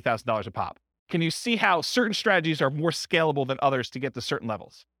 or $30,000 a pop? Can you see how certain strategies are more scalable than others to get to certain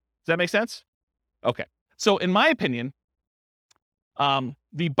levels? Does that make sense? Okay. So in my opinion,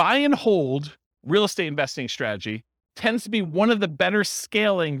 the buy and hold real estate investing strategy tends to be one of the better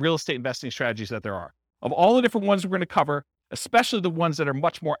scaling real estate investing strategies that there are. Of all the different ones we're going to cover, especially the ones that are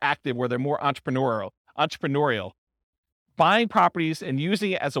much more active, where they're more entrepreneurial, buying properties and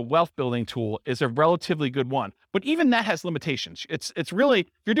using it as a wealth building tool is a relatively good one. But even that has limitations. It's really, if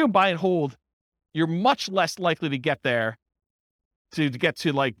you're doing buy and hold, you're much less likely to get there to get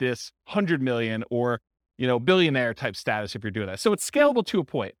to like this 100 million or, billionaire type status if you're doing that. So it's scalable to a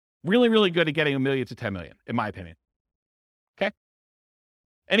point. Really, really good at getting 1 million to 10 million, in my opinion. Okay.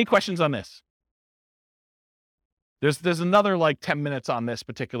 Any questions on this? There's another like 10 minutes on this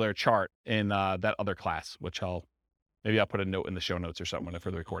particular chart in that other class, which maybe I'll put a note in the show notes or something for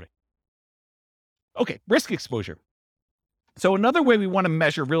the recording. Okay, risk exposure. So another way we want to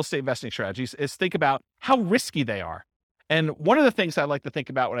measure real estate investing strategies is think about how risky they are. And one of the things I like to think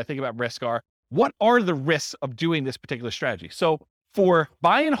about when I think about risk are, what are the risks of doing this particular strategy? So for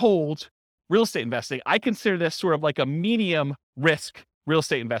buy and hold real estate investing, I consider this sort of like a medium risk real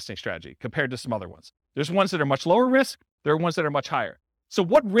estate investing strategy compared to some other ones. There's ones that are much lower risk. There are ones that are much higher. So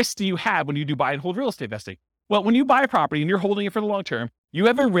what risk do you have when you do buy and hold real estate investing? Well, when you buy a property and you're holding it for the long term, you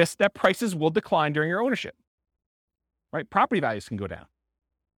have a risk that prices will decline during your ownership, right? Property values can go down.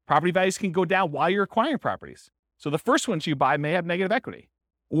 Property values can go down while you're acquiring properties. So the first ones you buy may have negative equity,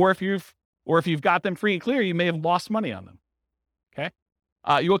 or if you've got them free and clear, you may have lost money on them. Okay.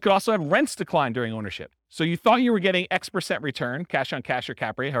 You could also have rents decline during ownership. So you thought you were getting X% return, cash on cash or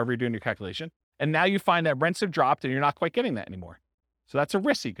cap rate, however you're doing your calculation. And now you find that rents have dropped and you're not quite getting that anymore. So that's a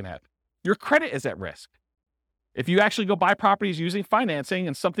risk you can have. Your credit is at risk. If you actually go buy properties using financing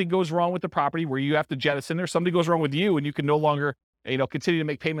and something goes wrong with the property where you have to jettison, or something goes wrong with you and you can no longer, continue to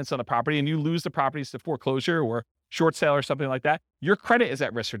make payments on the property and you lose the properties to foreclosure or short sale or something like that, your credit is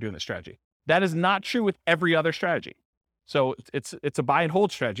at risk for doing this strategy. That is not true with every other strategy. So it's a buy and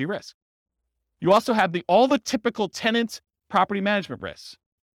hold strategy risk. You also have all the typical tenant property management risks.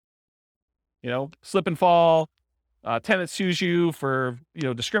 Slip and fall, tenant sues you for,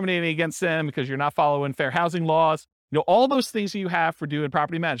 discriminating against them because you're not following fair housing laws. All those things that you have for doing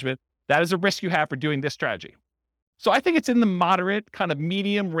property management, that is a risk you have for doing this strategy. So I think it's in the moderate kind of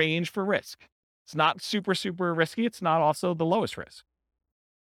medium range for risk. It's not super, super risky. It's not also the lowest risk.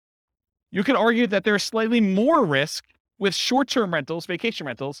 You could argue that there's slightly more risk with short-term rentals, vacation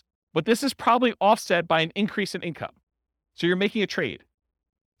rentals, but this is probably offset by an increase in income. So you're making a trade.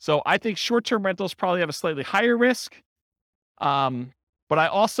 So I think short-term rentals probably have a slightly higher risk. But I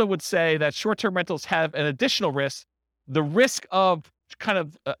also would say that short-term rentals have an additional risk, the risk of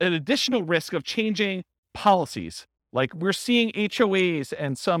an additional risk of changing policies. Like we're seeing HOAs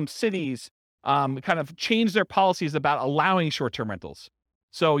and some cities kind of change their policies about allowing short-term rentals.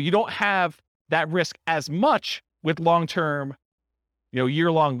 So you don't have that risk as much with long-term,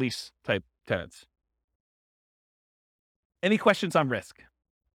 year-long lease type tenants. Any questions on risk?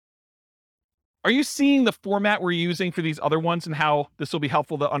 Are you seeing the format we're using for these other ones and how this will be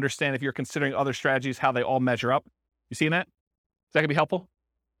helpful to understand if you're considering other strategies, how they all measure up? You seeing that? Is that going to be helpful?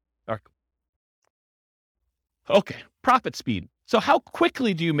 Okay, profit speed. So how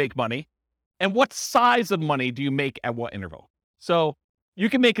quickly do you make money and what size of money do you make at what interval? So you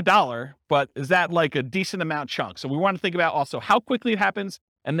can make $1, but is that like a decent amount chunk? So we want to think about also how quickly it happens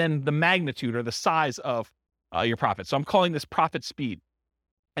and then the magnitude or the size of your profit. So I'm calling this profit speed.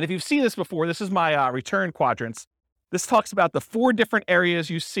 And if you've seen this before, this is my return quadrants. This talks about the 4 different areas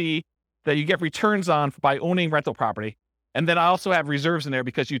you see that you get returns on by owning rental property. And then I also have reserves in there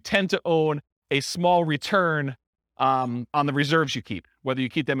because you tend to own a small return on the reserves you keep. Whether you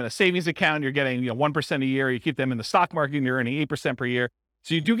keep them in a savings account, you're getting 1% a year. You keep them in the stock market, and you're earning 8% per year.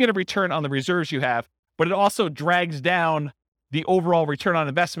 So you do get a return on the reserves you have, but it also drags down the overall return on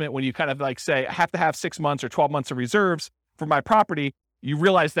investment when you kind of like say, I have to have 6 months or 12 months of reserves for my property. You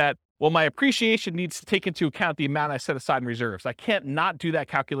realize that, well, my appreciation needs to take into account the amount I set aside in reserves. I can't not do that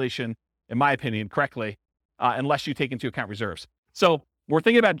calculation, in my opinion, correctly, unless you take into account reserves. So we're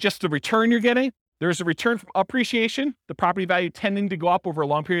thinking about just the return you're getting. There's a return from appreciation, the property value tending to go up over a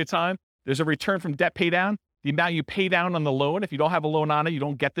long period of time. There's a return from debt pay down, the amount you pay down on the loan. If you don't have a loan on it, you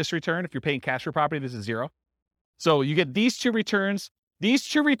don't get this return. If you're paying cash for property, this is 0. So you get these 2 returns. These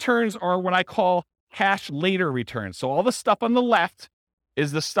 2 returns are what I call cash later returns. So all the stuff on the left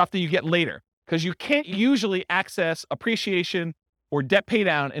is the stuff that you get later, because you can't usually access appreciation or debt pay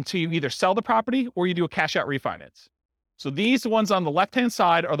down until you either sell the property or you do a cash out refinance. So these ones on the left-hand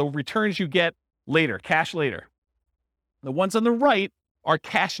side are the returns you get later, cash later. The ones on the right are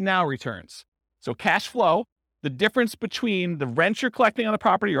cash now returns. So cash flow, the difference between the rent you're collecting on the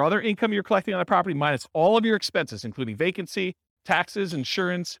property or other income you're collecting on the property minus all of your expenses, including vacancy, taxes,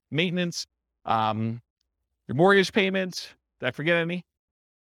 insurance, maintenance, your mortgage payments. Did I forget any?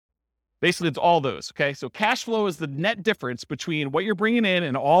 Basically, it's all those, okay? So cash flow is the net difference between what you're bringing in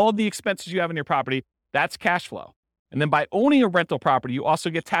and all of the expenses you have in your property. That's cash flow. And then by owning a rental property, you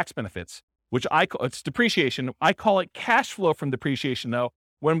also get tax benefits, which it's depreciation. I call it cash flow from depreciation, though,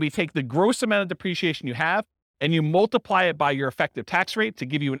 when we take the gross amount of depreciation you have and you multiply it by your effective tax rate to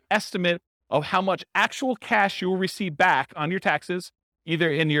give you an estimate of how much actual cash you will receive back on your taxes, either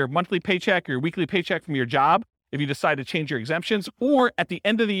in your monthly paycheck or your weekly paycheck from your job, if you decide to change your exemptions, or at the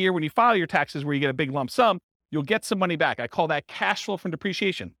end of the year when you file your taxes where you get a big lump sum, you'll get some money back. I call that cash flow from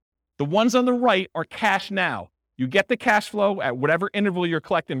depreciation. The ones on the right are cash now. You get the cash flow at whatever interval you're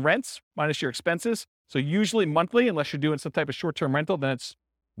collecting rents minus your expenses. So usually monthly, unless you're doing some type of short-term rental, then it's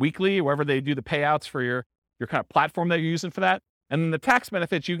weekly, wherever they do the payouts for your kind of platform that you're using for that. And then the tax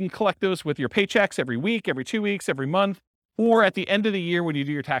benefits, you can collect those with your paychecks every week, every 2 weeks, every month, or at the end of the year when you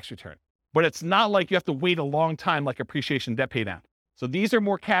do your tax return. But it's not like you have to wait a long time like appreciation debt pay down. So these are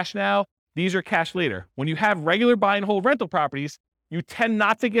more cash now. These are cash later. When you have regular buy and hold rental properties, you tend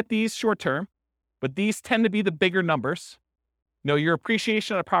not to get these short term, but these tend to be the bigger numbers. Your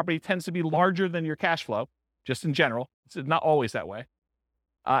appreciation on a property tends to be larger than your cash flow, just in general. It's not always that way.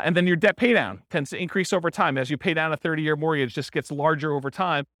 And then your debt pay down tends to increase over time. As you pay down a 30-year mortgage, it just gets larger over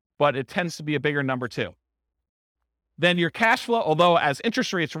time, but it tends to be a bigger number too. Then your cash flow, although as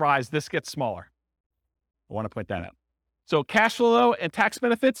interest rates rise, this gets smaller. I want to point that out. So cash flow and tax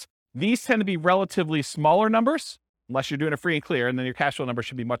benefits, these tend to be relatively smaller numbers, unless you're doing a free and clear, and then your cash flow number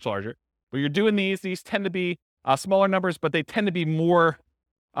should be much larger. But you're doing these tend to be smaller numbers, but they tend to be more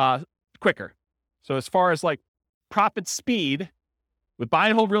quicker. So as far as like profit speed, with buy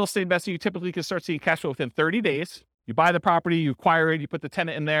and hold real estate investing, you typically can start seeing cash flow within 30 days. You buy the property, you acquire it, you put the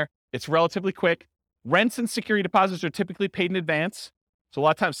tenant in there. It's relatively quick. Rents and security deposits are typically paid in advance. So a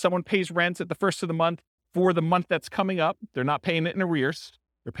lot of times someone pays rents at the first of the month for the month that's coming up. They're not paying it in arrears.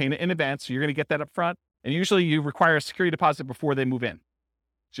 They're paying it in advance. So you're going to get that up front. And usually you require a security deposit before they move in.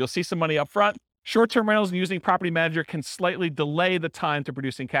 So you'll see some money up front. Short-term rentals and using property manager can slightly delay the time to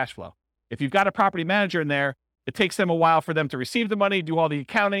producing cash flow. If you've got a property manager in there, it takes them a while for them to receive the money, do all the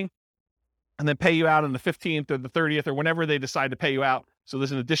accounting, and then pay you out on the 15th or the 30th or whenever they decide to pay you out. So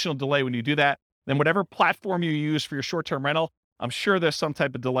there's an additional delay when you do that. Then whatever platform you use for your short-term rental, I'm sure there's some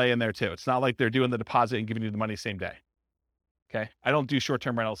type of delay in there too. It's not like they're doing the deposit and giving you the money same day. Okay. I don't do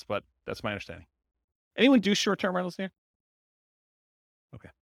short-term rentals, but that's my understanding. Anyone do short-term rentals here? Okay.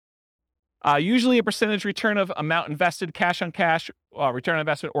 Usually a percentage return of amount invested, cash on cash, return on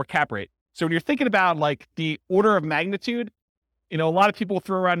investment, or cap rate. So when you're thinking about like the order of magnitude, a lot of people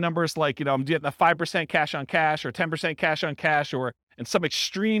throw around numbers like, I'm getting a 5% cash on cash or 10% cash on cash, or in some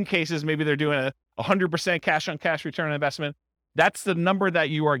extreme cases, maybe they're doing a 100% cash on cash return on investment. That's the number that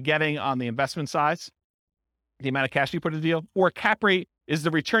you are getting on the investment size, the amount of cash you put in the deal. Or cap rate is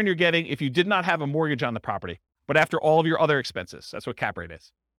the return you're getting if you did not have a mortgage on the property, but after all of your other expenses. That's what cap rate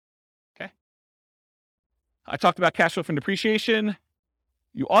is. Okay. I talked about cash flow from depreciation.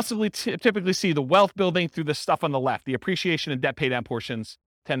 You also typically see the wealth building through the stuff on the left. The appreciation and debt pay down portions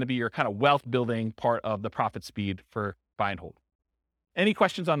tend to be your kind of wealth building part of the profit speed for buy and hold. Any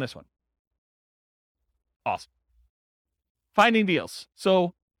questions on this one? Awesome. Finding deals.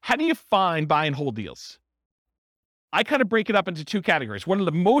 So how do you find buy and hold deals? I kind of break it up into two categories. One of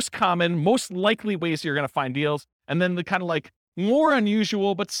the most common, most likely ways you're going to find deals, and then the kind of like more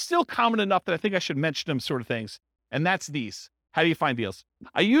unusual, but still common enough that I think I should mention them sort of things. And that's these. How do you find deals?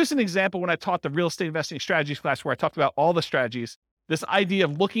 I used an example when I taught the real estate investing strategies class where I talked about all the strategies, this idea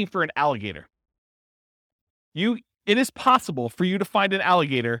of looking for an alligator. It is possible for you to find an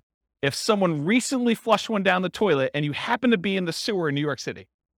alligator if someone recently flushed one down the toilet and you happen to be in the sewer in New York City.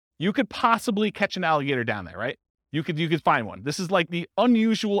 You could possibly catch an alligator down there, right? You could find one. This is like the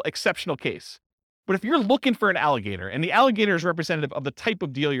unusual, exceptional case. But if you're looking for an alligator, and the alligator is representative of the type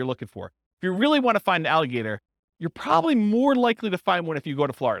of deal you're looking for, if you really want to find an alligator, you're probably more likely to find one if you go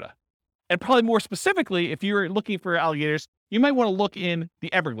to Florida. And probably more specifically, if you're looking for alligators, you might want to look in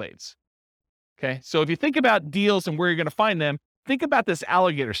the Everglades. Okay, so if you think about deals and where you're going to find them, think about this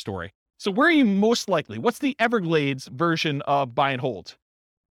alligator story. So where are you most likely? What's the Everglades version of buy and hold?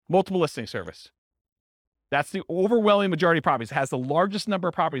 Multiple listing service. That's the overwhelming majority of properties. It has the largest number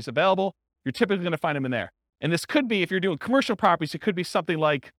of properties available. You're typically going to find them in there. And this could be, if you're doing commercial properties, it could be something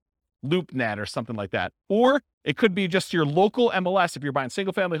like LoopNet or something like that. Or it could be just your local MLS if you're buying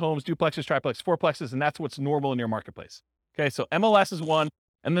single family homes, duplexes, triplexes, fourplexes, and that's what's normal in your marketplace. Okay, so MLS is one.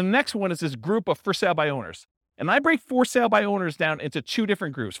 And the next one is this group of for sale by owners. And I break for sale by owners down into two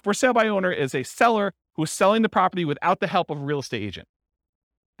different groups. For sale by owner is a seller who's selling the property without the help of a real estate agent.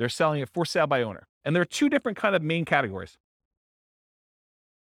 They're selling it for sale by owner. And there are two different kind of main categories.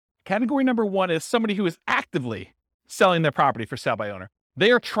 Category number one is somebody who is actively selling their property for sale by owner.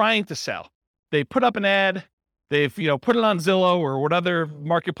 They are trying to sell. They put up an ad. They've, put it on Zillow or what other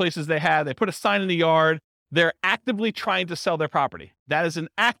marketplaces they have. They put a sign in the yard. They're actively trying to sell their property. That is an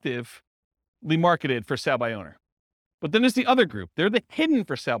actively marketed for sale by owner. But then there's the other group. They're the hidden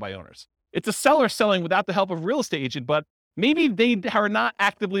for sale by owners. It's a seller selling without the help of a real estate agent, but maybe they are not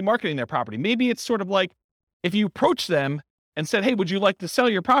actively marketing their property. Maybe it's sort of like if you approach them and said, hey, would you like to sell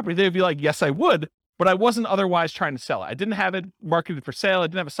your property? They'd be like, yes, I would, but I wasn't otherwise trying to sell it. I didn't have it marketed for sale. I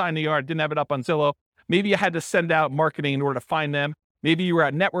didn't have a sign in the yard. Didn't have it up on Zillow. Maybe you had to send out marketing in order to find them. Maybe you were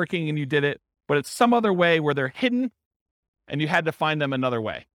out networking and you did it, but it's some other way where they're hidden and you had to find them another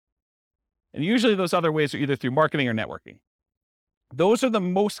way. And usually those other ways are either through marketing or networking. Those are the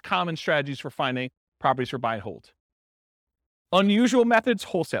most common strategies for finding properties for buy and hold. Unusual methods,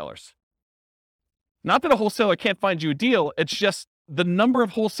 wholesalers. Not that a wholesaler can't find you a deal. It's just the number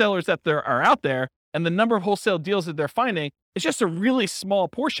of wholesalers that there are out there and the number of wholesale deals that they're finding is just a really small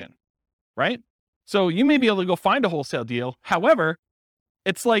portion, right? So you may be able to go find a wholesale deal. However,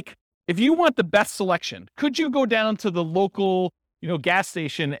 it's like, if you want the best selection, could you go down to the local, gas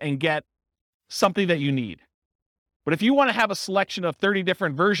station and get something that you need? But if you want to have a selection of 30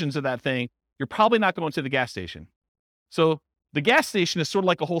 different versions of that thing, you're probably not going to the gas station. So the gas station is sort of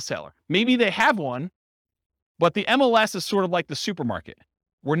like a wholesaler. Maybe they have one, but the MLS is sort of like the supermarket,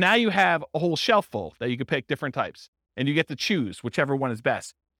 where now you have a whole shelf full that you can pick different types, and you get to choose whichever one is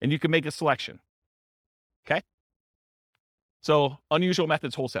best, and you can make a selection. Okay? So unusual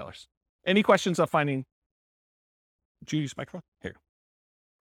methods, wholesalers. Any questions on finding? Did you use microphone? Here.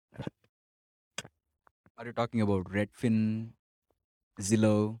 Are you talking about Redfin,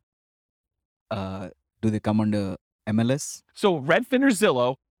 Zillow? Do they come under MLS? So Redfin or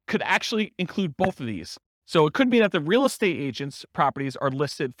Zillow could actually include both of these. So it could be that the real estate agents' properties are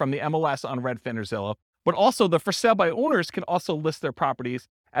listed from the MLS on Redfin or Zillow, but also the for sale by owners can also list their properties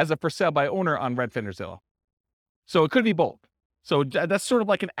as a for sale by owner on Redfin or Zillow. So it could be both. So that's sort of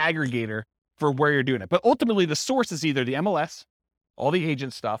like an aggregator for where you're doing it. But ultimately, the source is either the MLS, all the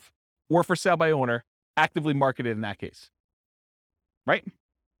agent stuff, or for sale by owner, actively marketed in that case. Right?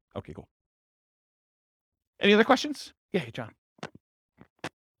 Okay, cool. Any other questions? Yeah, John.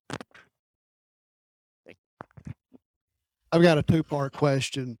 I've got a two-part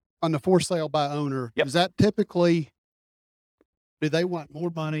question. On the for sale by owner, Yep. Is that typically, do they want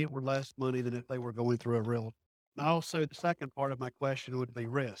more money or less money than if they were going through a realtor? And also, the second part of my question would be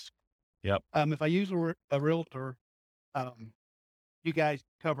risk. Yep. If I use a realtor, you guys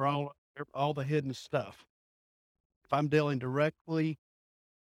cover all the hidden stuff. If I'm dealing directly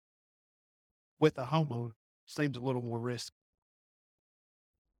with a homeowner, seems a little more risky.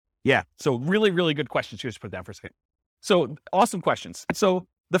 Yeah. So really, really good questions. Just put it down for a second. So awesome questions. So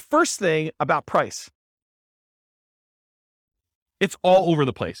the first thing about price, it's all over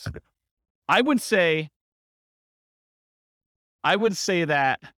the place. I would say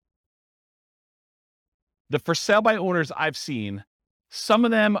that the for sale by owners I've seen, some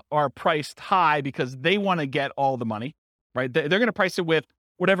of them are priced high because they want to get all the money, right? They're going to price it with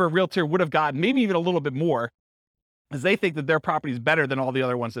whatever a realtor would have gotten, maybe even a little bit more, because they think that their property is better than all the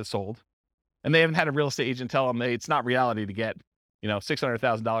other ones that sold. And they haven't had a real estate agent tell them it's not reality to get,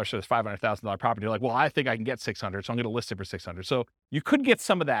 $600,000 for this $500,000 property. You're like, well, I think I can get 600, so I'm going to list it for 600. So you could get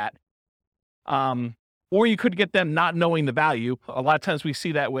some of that. Or you could get them not knowing the value. A lot of times we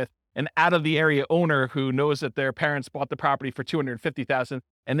see that with an out of the area owner who knows that their parents bought the property for $250,000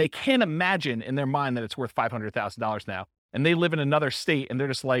 and they can't imagine in their mind that it's worth $500,000 now. And they live in another state and they're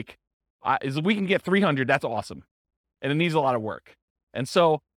just like, if we can get 300, that's awesome. And it needs a lot of work. And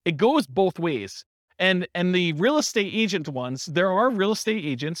so it goes both ways. And the real estate agent ones, there are real estate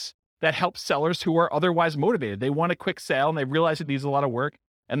agents that help sellers who are otherwise motivated. They want a quick sale and they realize it needs a lot of work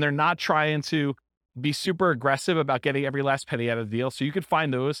and they're not trying to be super aggressive about getting every last penny out of the deal. So you could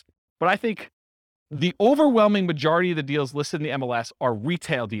find those. But I think the overwhelming majority of the deals listed in the MLS are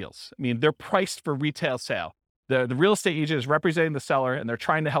retail deals. I mean, they're priced for retail sale. The real estate agent is representing the seller and they're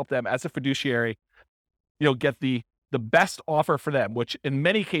trying to help them as a fiduciary, get the best offer for them, which in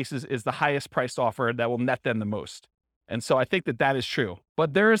many cases is the highest priced offer that will net them the most. And so I think that is true.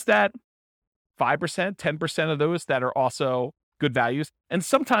 But there is that 5%, 10% of those that are also good values. And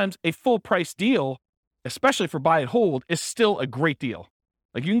sometimes a full price deal, especially for buy and hold, is still a great deal.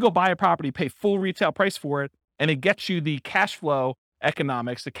 Like you can go buy a property, pay full retail price for it, and it gets you the cash flow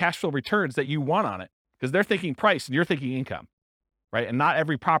economics, the cash flow returns that you want on it. Because they're thinking price and you're thinking income, right? And not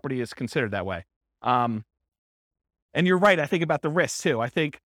every property is considered that way. And you're right, I think about the risk too. I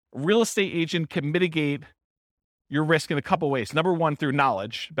think real estate agent can mitigate your risk in a couple ways. Number one, through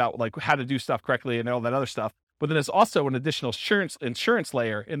knowledge about like how to do stuff correctly and all that other stuff. But then there's also an additional insurance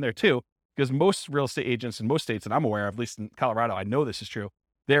layer in there too, because most real estate agents in most states that I'm aware of, at least in Colorado, I know this is true,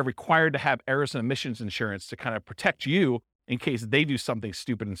 they're required to have errors and omissions insurance to kind of protect you in case they do something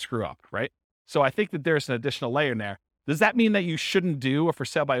stupid and screw up, right? So I think that there's an additional layer in there. Does that mean that you shouldn't do a for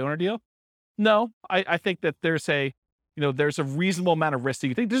sale by owner deal? No, I think that there's a reasonable amount of risk that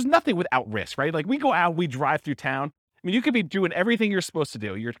you think. There's nothing without risk, right? Like we go out, we drive through town, I mean, you could be doing everything you're supposed to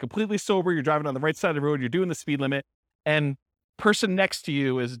do. You're completely sober. You're driving on the right side of the road. You're doing the speed limit, and person next to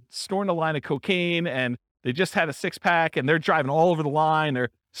you is snorting a line of cocaine, and they just had a 6-pack, and they're driving all over the line. They're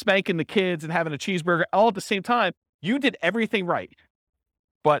spanking the kids and having a cheeseburger all at the same time. You did everything right,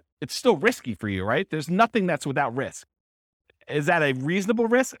 but it's still risky for you, right? There's nothing that's without risk. Is that a reasonable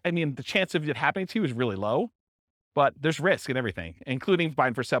risk? I mean, the chance of it happening to you is really low, but there's risk in everything, including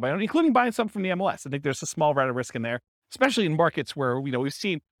buying for sale by owner, including buying some from the MLS. I think there's a small amount of risk in there, especially in markets where,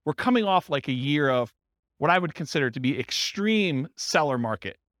 we're coming off like a year of what I would consider to be extreme seller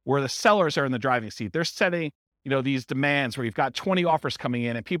market, where the sellers are in the driving seat. They're setting, these demands where you've got 20 offers coming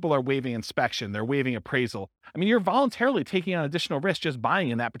in and people are waiving inspection, they're waiving appraisal. I mean, you're voluntarily taking on additional risk just buying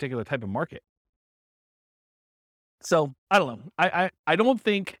in that particular type of market. So I don't know. I don't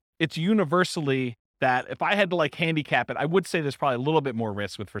think it's universally that if I had to handicap it, I would say there's probably a little bit more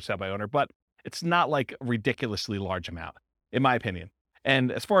risk with for sale by owner, but it's not like a ridiculously large amount, in my opinion.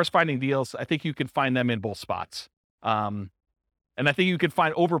 And as far as finding deals, I think you can find them in both spots. And I think you can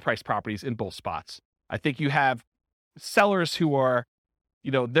find overpriced properties in both spots. I think you have sellers who are,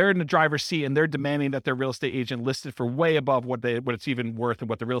 they're in the driver's seat and they're demanding that their real estate agent listed for way above what it's even worth and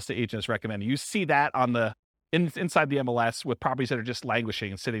what the real estate agent is recommending. You see that on inside the MLS with properties that are just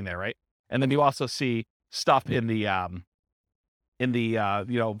languishing and sitting there, right? And then you also see stuff in the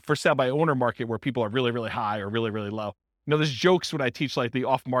for sale by owner market where people are really, really high or really, really low. There's jokes when I teach the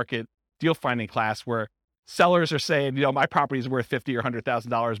off-market deal finding class where sellers are saying, my property is worth $50,000 or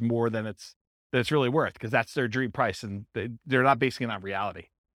 $100,000 more than it's really worth, because that's their dream price, and they're not basing it on reality.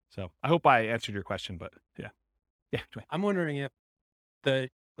 So I hope I answered your question, but yeah. Dwayne. I'm wondering if the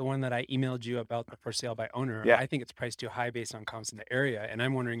one that I emailed you about the for sale by owner, Yeah. I think it's priced too high based on comps in the area, and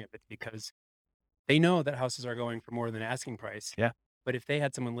I'm wondering if it's because they know that houses are going for more than asking price. Yeah. But if they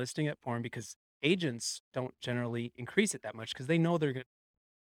had someone listing it for them, because agents don't generally increase it that much because they know they're going to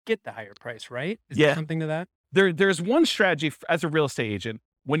get the higher price, right? Is there something to that? There's one strategy as a real estate agent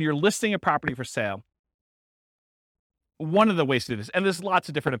when you're listing a property for sale. One of the ways to do this, and there's lots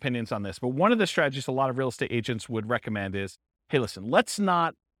of different opinions on this, but one of the strategies a lot of real estate agents would recommend is, hey, listen, let's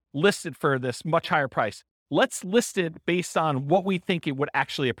not list it for this much higher price. Let's list it based on what we think it would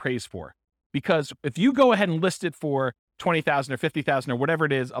actually appraise for. Because if you go ahead and list it for $20,000 or $50,000 or whatever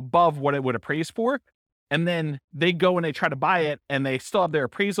it is above what it would appraise for, and then they go and they try to buy it and they still have their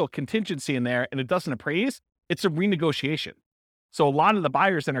appraisal contingency in there and it doesn't appraise, it's a renegotiation. So a lot of the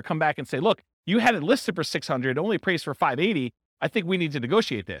buyers then are come back and say, look, you had it listed for $600, only appraised for $580. I think we need to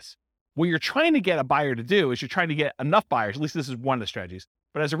negotiate this. What you're trying to get a buyer to do is you're trying to get enough buyers, at least this is one of the strategies,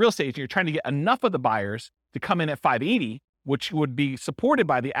 but as a real estate agent, you're trying to get enough of the buyers to come in at $580, which would be supported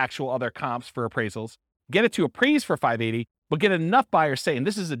by the actual other comps for appraisals, get it to appraise for $580, but get enough buyers saying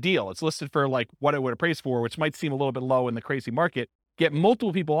this is a deal. It's listed for what it would appraise for, which might seem a little bit low in the crazy market. Get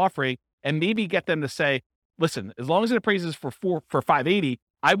multiple people offering and maybe get them to say, listen, as long as it appraises for $580,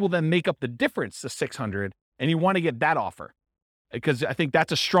 I will then make up the difference to $600. And you want to get that offer because I think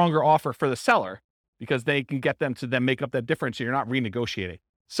that's a stronger offer for the seller because they can get them to then make up that difference. So you're not renegotiating.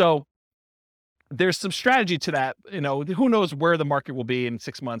 So there's some strategy to that. Who knows where the market will be in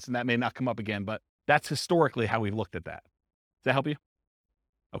 6 months, and that may not come up again, but that's historically how we've looked at that. Does that help you?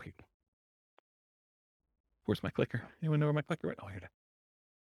 Okay. Where's my clicker? Anyone know where my clicker went? Oh, here it is.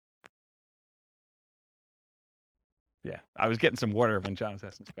 Yeah, I was getting some water when John was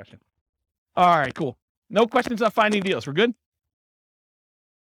asking this question. All right, cool. No questions on finding deals. We're good?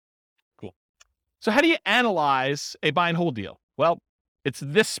 Cool. So how do you analyze a buy and hold deal? Well, it's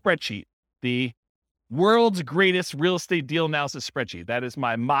this spreadsheet, the world's greatest real estate deal analysis spreadsheet. That is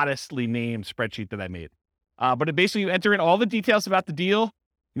my modestly named spreadsheet that I made. But it basically, you enter in all the details about the deal,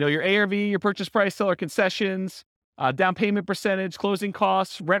 your ARV, your purchase price, seller concessions, down payment percentage, closing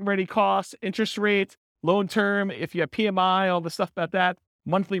costs, rent ready costs, interest rate, loan term, if you have PMI, all the stuff about that,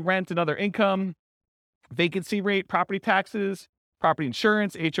 monthly rent and other income, vacancy rate, property taxes, property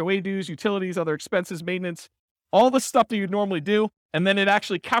insurance, HOA dues, utilities, other expenses, maintenance, all the stuff that you normally do. And then it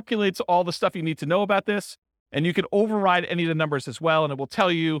actually calculates all the stuff you need to know about this. And you can override any of the numbers as well. And it will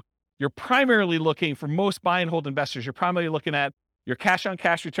tell you you're primarily looking for most buy and hold investors. You're primarily looking at your cash on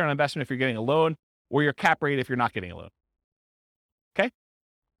cash return on investment if you're getting a loan or your cap rate if you're not getting a loan. Okay.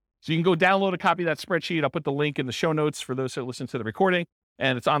 So you can go download a copy of that spreadsheet. I'll put the link in the show notes for those who listen to the recording,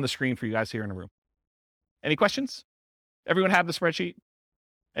 and it's on the screen for you guys here in the room. Any questions? Everyone have the spreadsheet?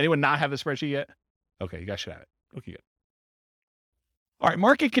 Anyone not have the spreadsheet yet? Okay, you guys should have it. Okay, good. All right,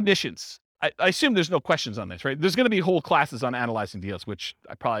 market conditions. I assume there's no questions on this, right? There's going to be whole classes on analyzing deals, which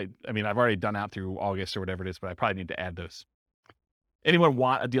I've already done out through August or whatever it is, but I probably need to add those. Anyone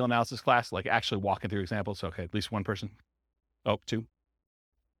want a deal analysis class, like actually walking through examples? Okay, at least one person. Oh, two.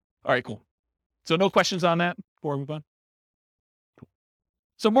 All right, cool. So no questions on that before we move on? Cool.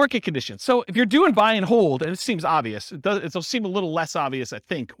 So market conditions. So if you're doing buy and hold, and it seems obvious, it'll seem a little less obvious, I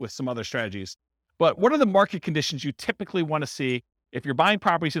think, with some other strategies. But what are the market conditions you typically want to see if you're buying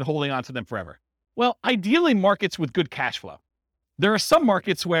properties and holding on to them forever? Well, ideally markets with good cash flow. There are some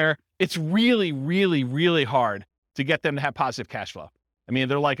markets where it's really, really, really hard to get them to have positive cash flow. I mean,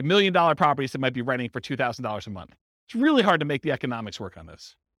 they're like $1 million properties that might be renting for $2,000 a month. It's really hard to make the economics work on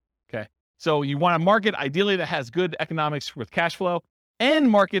this. Okay. So you want a market ideally that has good economics with cash flow, and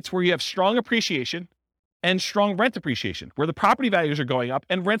markets where you have strong appreciation and strong rent appreciation, where the property values are going up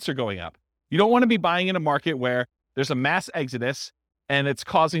and rents are going up. You don't want to be buying in a market where there's a mass exodus and it's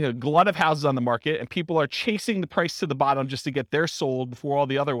causing a glut of houses on the market and people are chasing the price to the bottom just to get theirs sold before all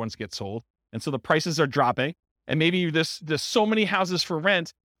the other ones get sold. And so the prices are dropping. And maybe there's so many houses for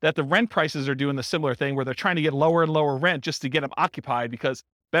rent that the rent prices are doing the similar thing where they're trying to get lower and lower rent just to get them occupied, because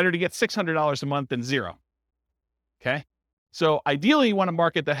better to get $600 a month than zero. Okay. So ideally you want a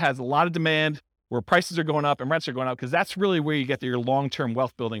market that has a lot of demand, where prices are going up and rents are going up, because that's really where you get your long-term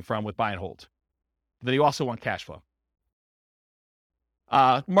wealth building from with buy and hold. Then you also want cash flow.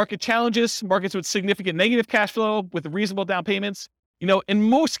 Market challenges, markets with significant negative cash flow with reasonable down payments. In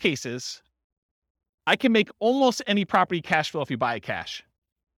most cases, I can make almost any property cash flow if you buy it cash,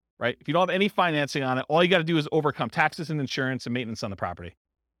 right? If you don't have any financing on it, all you got to do is overcome taxes and insurance and maintenance on the property.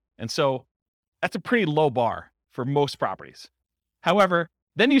 And so that's a pretty low bar for most properties. However,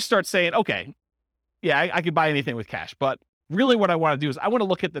 then you start saying, okay, yeah, I could buy anything with cash, but really what I want to do is I want to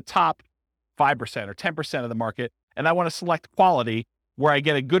look at the top 5% or 10% of the market, and I want to select quality where I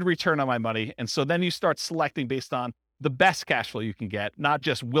get a good return on my money. And so then you start selecting based on the best cash flow you can get, not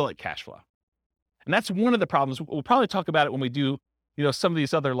just will it cash flow. And that's one of the problems. We'll probably talk about it when we do, some of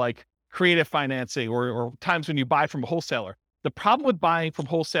these other like creative financing or times when you buy from a wholesaler. The problem with buying from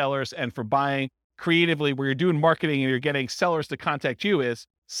wholesalers and for buying creatively where you're doing marketing and you're getting sellers to contact you is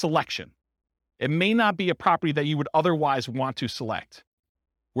selection. It may not be a property that you would otherwise want to select.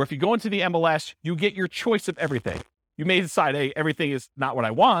 Where if you go into the MLS, you get your choice of everything. You may decide, hey, everything is not what I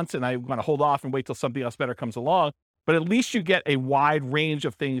want, and I want to hold off and wait till something else better comes along. But at least you get a wide range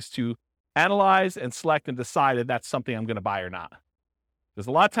of things to analyze and select and decide if that's something I'm going to buy or not. There's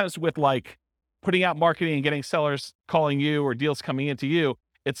a lot of times with like putting out marketing and getting sellers calling you or deals coming into you,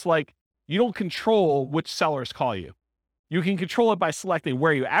 it's like you don't control which sellers call you. You can control it by selecting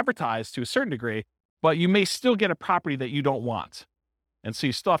where you advertise to a certain degree, but you may still get a property that you don't want. And so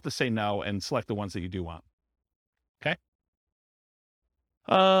you still have to say no and select the ones that you do want. Okay.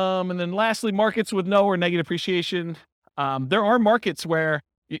 And then lastly, markets with no or negative appreciation. There are markets where,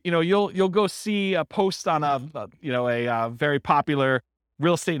 you'll go see a post on a very popular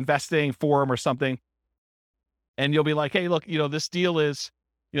real estate investing forum or something. And you'll be like, hey, look, this deal is,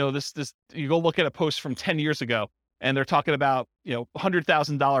 this, you go look at a post from 10 years ago and they're talking about,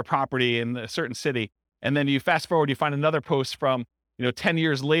 $100,000 property in a certain city. And then you fast forward, you find another post from, 10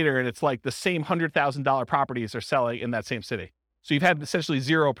 years later, and it's like the same $100,000 properties are selling in that same city. So you've had essentially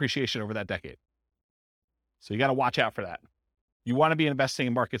zero appreciation over that decade. So you got to watch out for that. You want to be investing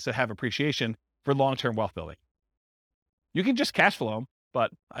in markets that have appreciation for long-term wealth building. You can just cash flow them,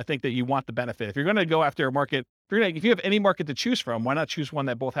 but I think that you want the benefit. If you're going to go after a market, if you have any market to choose from, why not choose one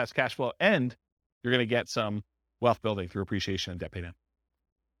that both has cash flow and you're going to get some wealth building through appreciation and debt pay down,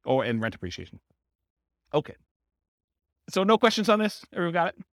 and rent appreciation. Okay. So no questions on this? Everyone got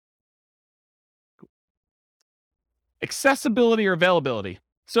it? Cool. Accessibility or availability.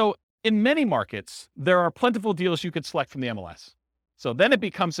 So in many markets, there are plentiful deals you could select from the MLS. So then it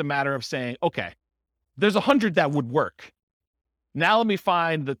becomes a matter of saying, okay, there's 100 that would work. Now let me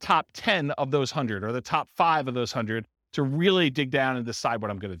find the top 10 of those 100 or the top 5 of those 100 to really dig down and decide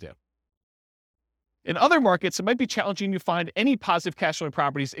what I'm going to do. In other markets, it might be challenging to find any positive cash flowing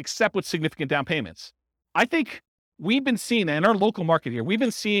properties except with significant down payments. I think we've been seeing, in our local market here, we've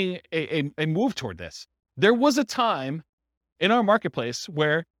been seeing a move toward this. There was a time in our marketplace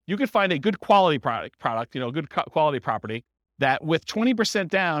where you could find a good quality product, good quality property that with 20%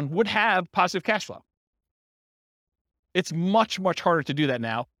 down would have positive cash flow. It's much, much harder to do that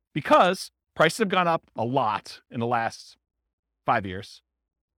now because prices have gone up a lot in the last 5 years.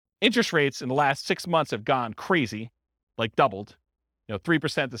 Interest rates in the last 6 months have gone crazy, like doubled,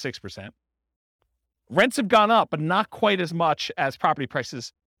 3% to 6%. Rents have gone up, but not quite as much as property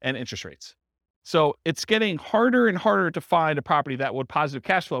prices and interest rates. So it's getting harder and harder to find a property that would positive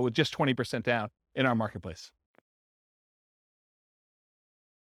cash flow with just 20% down in our marketplace.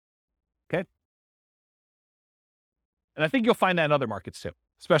 Okay. And I think you'll find that in other markets too,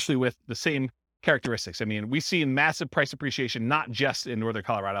 especially with the same characteristics. I mean, we see massive price appreciation, not just in Northern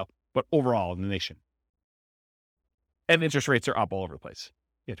Colorado, but overall in the nation. And interest rates are up all over the place.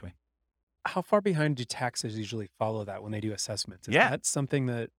 Yeah, Dwayne. How far behind do taxes usually follow that when they do assessments? Is Yeah. that something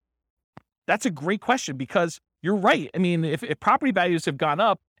that That's a great question because you're right. I mean, if property values have gone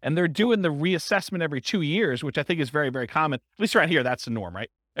up and they're doing the reassessment every 2 years, which I think is very, very common, at least around here, that's the norm, right?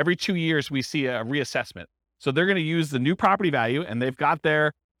 Every 2 years, we see a reassessment. So they're going to use the new property value and they've got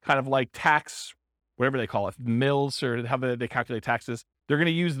their kind of like tax, whatever they call it, mills or how they calculate taxes. They're going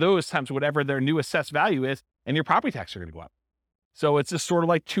to use those times whatever their new assessed value is, and your property taxes are going to go up. So it's just sort of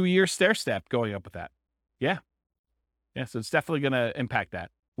like 2-year stair step going up with that. Yeah. Yeah. So it's definitely going to impact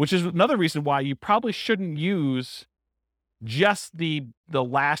that, which is another reason why you probably shouldn't use just the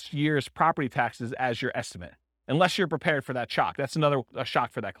last year's property taxes as your estimate, unless you're prepared for that shock. That's a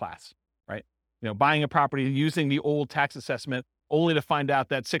shock for that class, right? You know, buying a property using the old tax assessment only to find out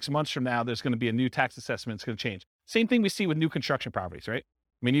that 6 months from now, there's going to be a new tax assessment. It's going to change. Same thing we see with new construction properties, right?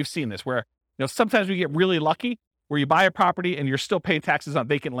 I mean, you've seen this where, you know, sometimes we get really lucky where you buy a property and you're still paying taxes on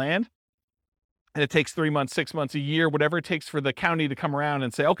vacant land. And it takes 3 months, 6 months, a year, whatever it takes for the county to come around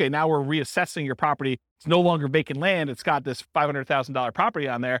and say, okay, now we're reassessing your property. It's no longer vacant land. It's got this $500,000 property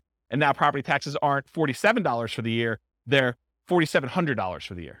on there. And now property taxes aren't $47 for the year. They're $4,700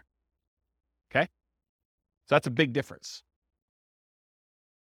 for the year. Okay. So that's a big difference.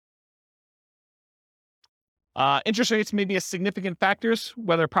 Interest rates may be a significant factors,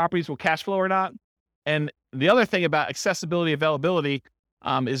 whether properties will cash flow or not. And the other thing about accessibility, availability,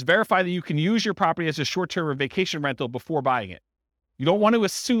 is verify that you can use your property as a short-term or vacation rental before buying it. You don't want to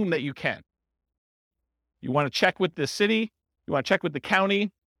assume that you can. You want to check with the city. You want to check with the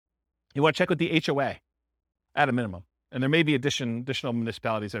county. You want to check with the HOA at a minimum. And there may be additional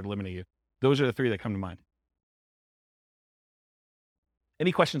municipalities that are limiting you. Those are the 3 that come to mind.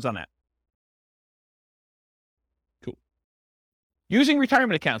 Any questions on that? Cool. Using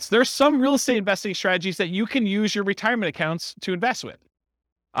retirement accounts. There's some real estate investing strategies that you can use your retirement accounts to invest with.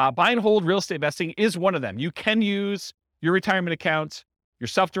 Buy and hold real estate investing is one of them. You can use your retirement account, your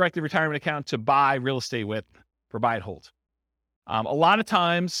self-directed retirement account to buy real estate with for buy and hold. A lot of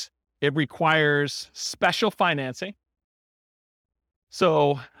times it requires special financing.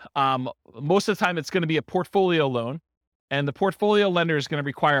 So most of the time it's going to be a portfolio loan, and the portfolio lender is going to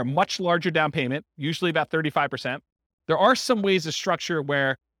require a much larger down payment, usually about 35%. There are some ways to structure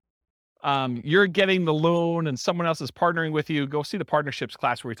where you're getting the loan and someone else is partnering with you. Go see the partnerships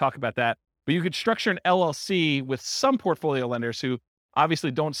class where we talk about that. But you could structure an LLC with some portfolio lenders who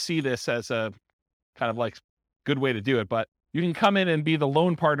obviously don't see this as a kind of like good way to do it. But you can come in and be the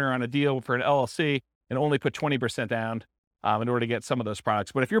loan partner on a deal for an LLC and only put 20% down in order to get some of those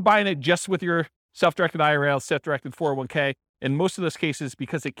products. But if you're buying it just with your self-directed IRA, self-directed 401k, in most of those cases,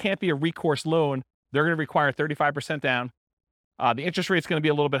 because it can't be a recourse loan, they're going to require 35% down. The interest rate is going to be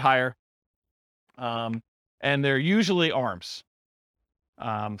a little bit higher. And they're usually ARMs.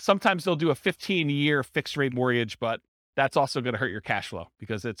 Sometimes they'll do a 15-year fixed rate mortgage, but that's also going to hurt your cash flow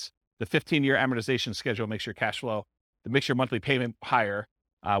because it's the 15-year amortization schedule makes your cash flow, it makes your monthly payment higher,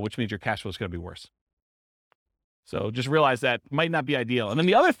 which means your cash flow is going to be worse. So just realize that might not be ideal. And then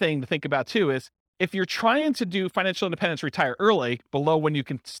the other thing to think about too is if you're trying to do financial independence, retire early, below when you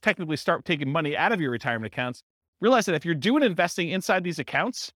can technically start taking money out of your retirement accounts, realize that if you're doing investing inside these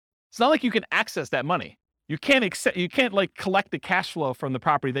accounts, it's not like you can access that money. You can't like collect the cash flow from the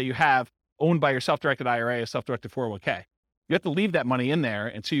property that you have owned by your self-directed IRA or self-directed 401k. You have to leave that money in there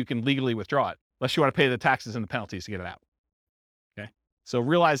until you can legally withdraw it, unless you want to pay the taxes and the penalties to get it out. Okay. So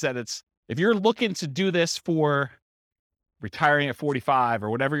realize that if you're looking to do this for retiring at 45 or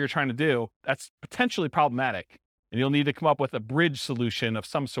whatever you're trying to do, that's potentially problematic. And you'll need to come up with a bridge solution of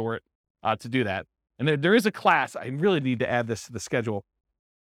some sort to do that. And there is a class, I really need to add this to the schedule.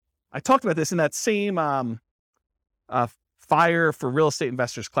 I talked about this in that same Fire for Real Estate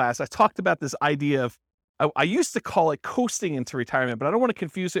Investors class. I talked about this idea of, I used to call it coasting into retirement, but I don't want to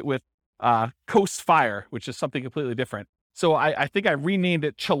confuse it with Coast Fire, which is something completely different. So I think I renamed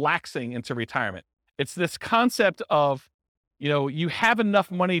it chillaxing into retirement. It's this concept of, you have enough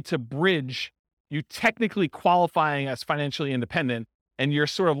money to bridge, you technically qualifying as financially independent, and you're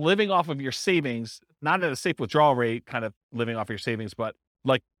sort of living off of your savings, not at a safe withdrawal rate, kind of living off your savings, but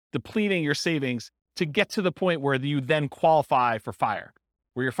like depleting your savings to get to the point where you then qualify for FIRE,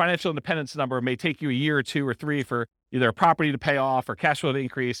 where your financial independence number may take you a year or 2 or 3 for either a property to pay off or cash flow to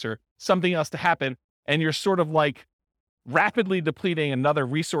increase or something else to happen. And you're sort of like rapidly depleting another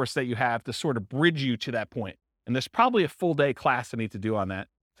resource that you have to sort of bridge you to that point. And there's probably a full day class I need to do on that.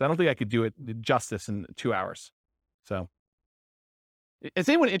 So I don't think I could do it justice in 2 hours. So is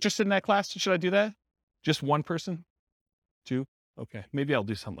anyone interested in that class? Should I do that? Just one person? Two? Okay. Maybe I'll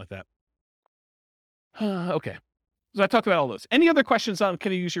do something like that. Okay. So I talked about all those. Any other questions on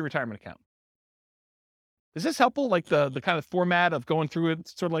can you use your retirement account? Is this helpful? Like the kind of format of going through it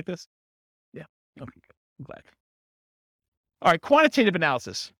sort of like this? Yeah. Okay, good. I'm glad. All right, quantitative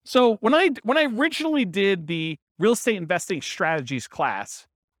analysis. So when I originally did the real estate investing strategies class,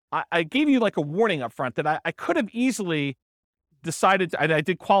 I gave you like a warning up front that I could have easily decided, I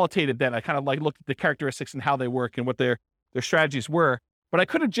did qualitative then. I kind of like looked at the characteristics and how they work and what their strategies were. But I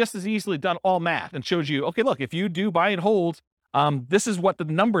could have just as easily done all math and showed you, okay, look, if you do buy and hold, this is what the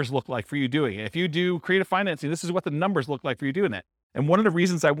numbers look like for you doing it. If you do creative financing, this is what the numbers look like for you doing it. And one of the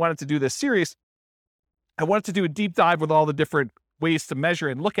reasons I wanted to do this series, I wanted to do a deep dive with all the different ways to measure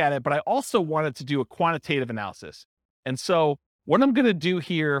and look at it, but I also wanted to do a quantitative analysis. And so what I'm going to do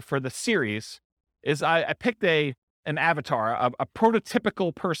here for the series is I picked an avatar, a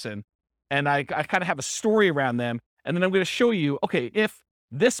prototypical person, and I kind of have a story around them. And then I'm going to show you, okay, if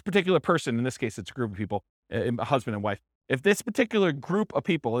this particular person, in this case, it's a group of people, a husband and wife, if this particular group of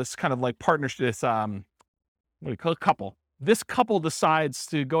people, this kind of like partnership, this, what do you call it, couple, this couple decides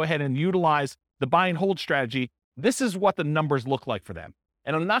to go ahead and utilize the buy and hold strategy, this is what the numbers look like for them.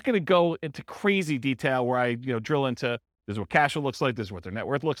 And I'm not going to go into crazy detail where I, drill into, this is what cash flow looks like, this is what their net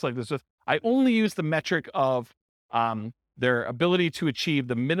worth looks like, I only use the metric of, their ability to achieve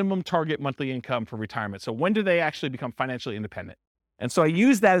the minimum target monthly income for retirement. So when do they actually become financially independent? And so I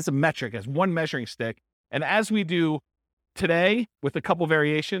use that as a metric, as one measuring stick. And as we do today with a couple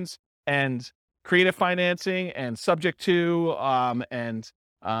variations and creative financing and subject to,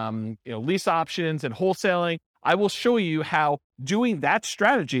 lease options and wholesaling, I will show you how doing that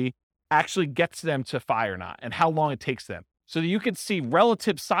strategy actually gets them to FI or not and how long it takes them. So that you can see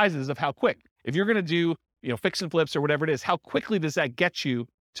relative sizes of how quick. If you're going to do fix and flips or whatever it is, how quickly does that get you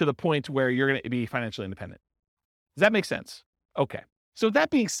to the point where you're going to be financially independent? Does that make sense? Okay. So that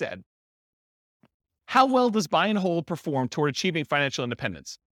being said, how well does buy and hold perform toward achieving financial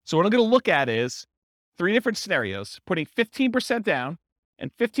independence? So what I'm going to look at is 3 different scenarios, putting 15% down,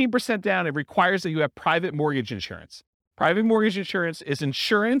 and 15% down, it requires that you have private mortgage insurance. Private mortgage insurance is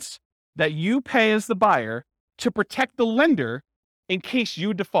insurance that you pay as the buyer to protect the lender in case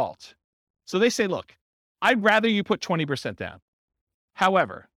you default. So they say, look, I'd rather you put 20% down.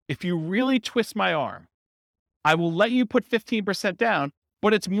 However, if you really twist my arm, I will let you put 15% down,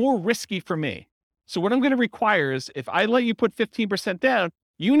 but it's more risky for me. So what I'm going to require is if I let you put 15% down,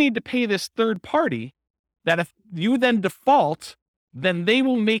 you need to pay this third party that if you then default, then they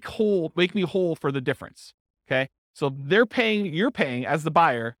will make me whole for the difference. Okay. So you're paying as the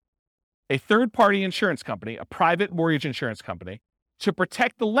buyer, a third party insurance company, a private mortgage insurance company to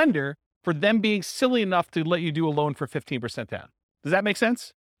protect the lender for them being silly enough to let you do a loan for 15% down. Does that make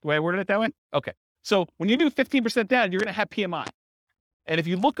sense? The way I worded it that way? Okay. So when you do 15% down, you're going to have PMI. And if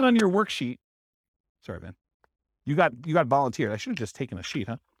you look on your worksheet, sorry, man, you got volunteered. I should have just taken a sheet,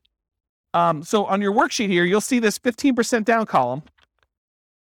 huh? So on your worksheet here, you'll see this 15% down column.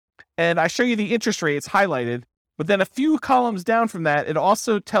 And I show you the interest rates highlighted, but then a few columns down from that, it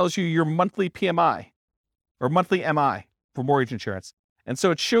also tells you your monthly PMI or monthly MI for mortgage insurance. And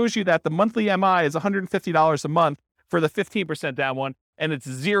so it shows you that the monthly MI is $150 a month for the 15% down one, and it's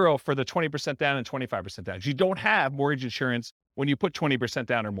 0 for the 20% down and 25% down. You don't have mortgage insurance when you put 20%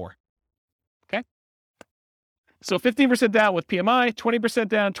 down or more. Okay? So 15% down with PMI, 20%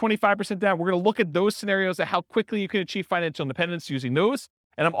 down, 25% down. We're going to look at those scenarios of how quickly you can achieve financial independence using those.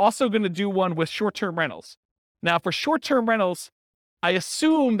 And I'm also going to do one with short-term rentals. Now, for short-term rentals, I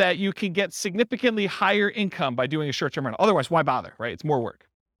assume that you can get significantly higher income by doing a short-term rental. Otherwise, why bother, right? It's more work.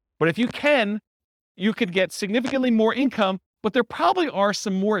 But if you could get significantly more income, but there probably are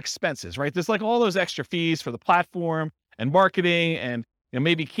some more expenses, right? There's like all those extra fees for the platform and marketing and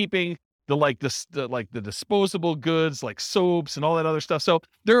maybe keeping the disposable goods like soaps and all that other stuff. So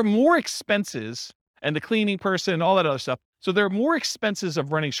there are more expenses and the cleaning person, all that other stuff. So there are more expenses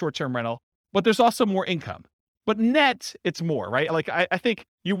of running short-term rental, but there's also more income. But net, it's more, right? Like I think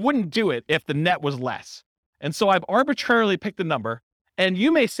you wouldn't do it if the net was less. And so I've arbitrarily picked a number. And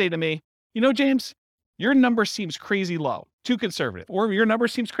you may say to me, James, your number seems crazy low, too conservative, or your number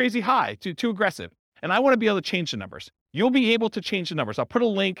seems crazy high, too aggressive. And I want to be able to change the numbers. You'll be able to change the numbers. I'll put a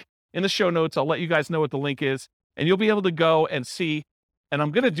link in the show notes. I'll let you guys know what the link is, and you'll be able to go and see. And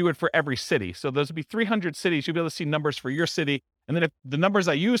I'm going to do it for every city. So there'll be 300 cities. You'll be able to see numbers for your city. And then if the numbers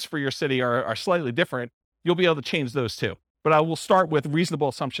I use for your city are slightly different, you'll be able to change those too. But I will start with reasonable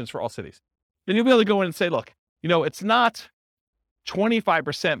assumptions for all cities. Then you'll be able to go in and say, look, it's not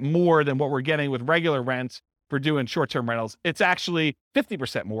 25% more than what we're getting with regular rent, for doing short-term rentals, it's actually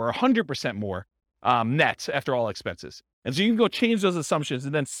 50% more or 100% more net after all expenses. And so you can go change those assumptions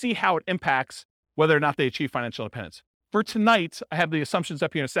and then see how it impacts whether or not they achieve financial independence. For tonight, I have the assumptions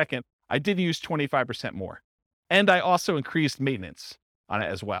up here in a second. I did use 25% more. And I also increased maintenance on it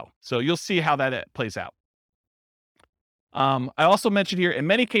as well. So you'll see how that plays out. I also mentioned here, in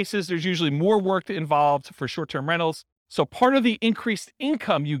many cases, there's usually more work involved for short-term rentals. So part of the increased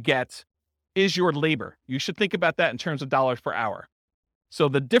income you get is your labor. You should think about that in terms of dollars per hour. So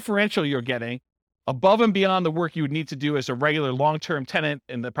the differential you're getting above and beyond the work you would need to do as a regular long-term tenant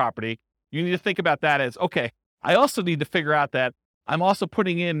in the property, you need to think about that as, okay, I also need to figure out that I'm also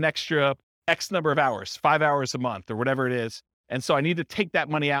putting in an extra X number of hours, 5 hours a month or whatever it is. And so I need to take that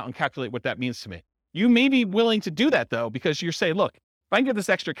money out and calculate what that means to me. You may be willing to do that though, because you're saying, look, if I can get this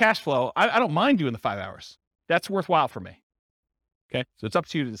extra cash flow, I don't mind doing the 5 hours. That's worthwhile for me. Okay. So it's up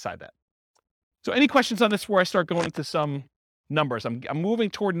to you to decide that. So any questions on this before I start going into some numbers? I'm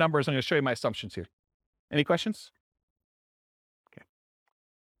moving toward numbers. I'm going to show you my assumptions here. Any questions? Okay.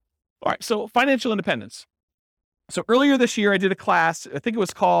 All right. So financial independence. So earlier this year, I did a class. I think it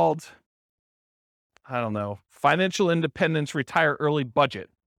was called, Financial Independence Retire Early Budget.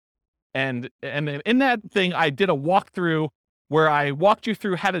 And in that thing, I did a walkthrough where I walked you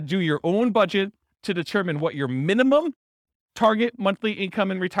through how to do your own budget to determine what your minimum target monthly income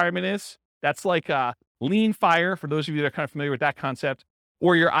in retirement is. That's like lean fire, for those of you that are kind of familiar with that concept,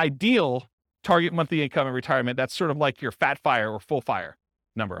 or your ideal target monthly income in retirement. That's sort of like your fat fire or full fire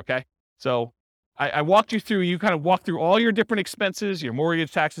number, okay? So I walked you through, you kind of walked through all your different expenses, your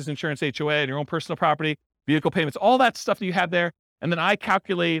mortgage, taxes, insurance, HOA, and your own personal property, vehicle payments, all that stuff that you have there. And then I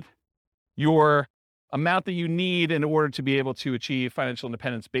calculate your amount that you need in order to be able to achieve financial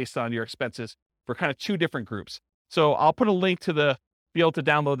independence based on your expenses for kind of two different groups. So I'll put a link to be able to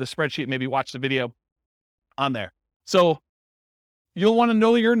download the spreadsheet, maybe watch the video on there. So you'll want to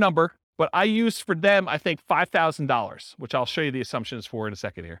know your number, but I used for them, I think $5,000, which I'll show you the assumptions for in a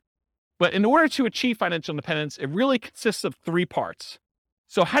second here. But in order to achieve financial independence, it really consists of three parts.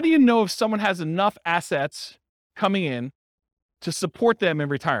 So how do you know if someone has enough assets coming in to support them in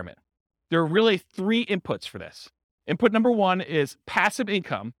retirement? There are really three inputs for this. Input number one is passive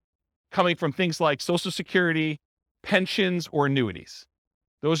income coming from things like Social Security, pensions, or annuities.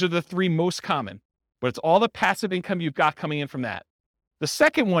 Those are the three most common, but it's all the passive income you've got coming in from that. The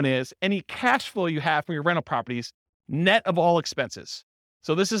second one is any cash flow you have from your rental properties, net of all expenses.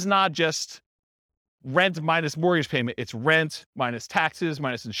 So this is not just rent minus mortgage payment. It's rent minus taxes,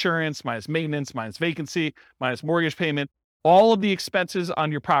 minus insurance, minus maintenance, minus vacancy, minus mortgage payment. All of the expenses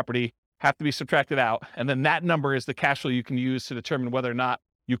on your property have to be subtracted out. And then that number is the cash flow you can use to determine whether or not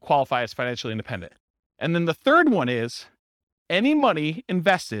you qualify as financially independent. And then the third one is any money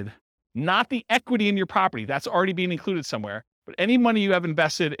invested, not the equity in your property, that's already being included somewhere, but any money you have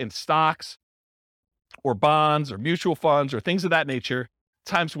invested in stocks or bonds or mutual funds or things of that nature,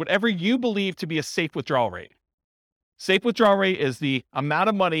 times whatever you believe to be a safe withdrawal rate. Safe withdrawal rate is the amount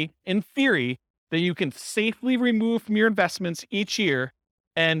of money, in theory, that you can safely remove from your investments each year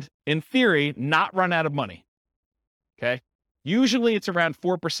and, in theory, not run out of money. Okay? Usually it's around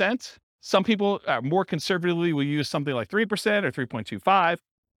 4%. Some people more conservatively will use something like 3% or 3.25.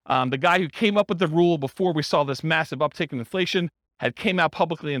 The guy who came up with the rule before we saw this massive uptick in inflation had came out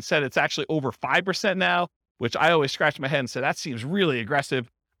publicly and said it's actually over 5% now, which I always scratched my head and said, that seems really aggressive.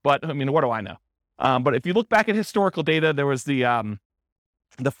 But I mean, what do I know? But if you look back at historical data, there was the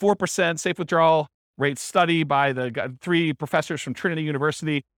 4% safe withdrawal rate study by the three professors from Trinity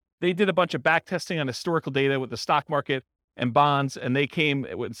University. They did a bunch of back testing on historical data with the stock market and bonds, and they came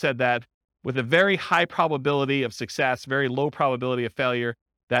and said that with a very high probability of success, very low probability of failure,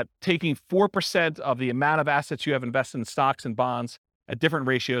 that taking 4% of the amount of assets you have invested in stocks and bonds at different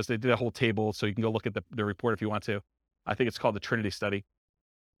ratios, they did a whole table, so you can go look at the report if you want to. I think it's called the Trinity study.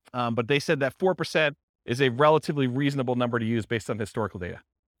 But they said that 4% is a relatively reasonable number to use based on historical data.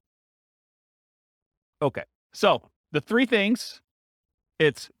 Okay, so the three things,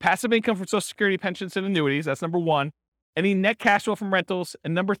 it's passive income from Social Security, pensions, and annuities. That's number one. Any net cash flow from rentals.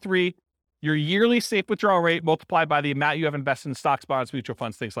 And number three, your yearly safe withdrawal rate multiplied by the amount you have invested in stocks, bonds, mutual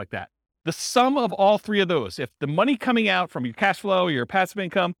funds, things like that. The sum of all three of those, if the money coming out from your cash flow, your passive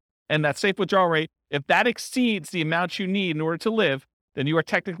income, and that safe withdrawal rate, if that exceeds the amount you need in order to live, then you are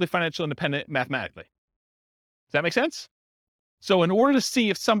technically financially independent mathematically. Does that make sense? So in order to see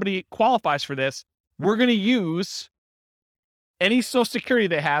if somebody qualifies for this, we're going to use any Social Security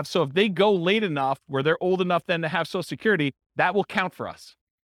they have. So if they go late enough where they're old enough then to have Social Security, that will count for us.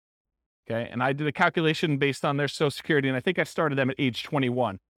 Okay. And I did a calculation based on their Social Security, and I think I started them at age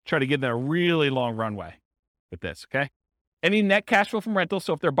 21, try to give them a really long runway. with this, okay? Any net cash flow from rentals.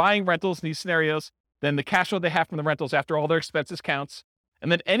 So if they're buying rentals in these scenarios, then the cash flow they have from the rentals after all their expenses counts.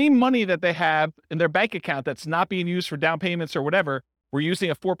 And then any money that they have in their bank account that's not being used for down payments or whatever, we're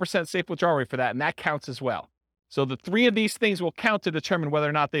using a 4% safe withdrawal rate for that, and that counts as well. So the three of these things will count to determine whether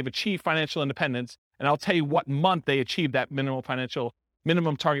or not they've achieved financial independence. And I'll tell you what month they achieved that minimum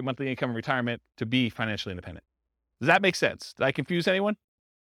target monthly income in retirement to be financially independent. Does that make sense? Did I confuse anyone?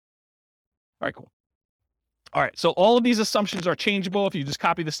 All right, cool. All right, so all of these assumptions are changeable if you just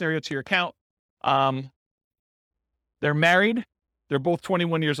copy the scenario to your account. They're married. They're both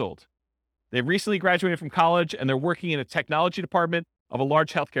 21 years old. They've recently graduated from college, and they're working in a technology department of a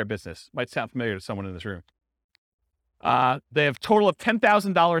large healthcare business. Might sound familiar to someone in this room. They have a total of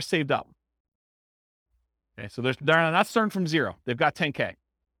 $10,000 saved up. Okay, so they're not starting from zero. They've got 10K.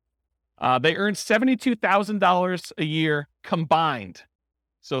 They earn $72,000 a year combined.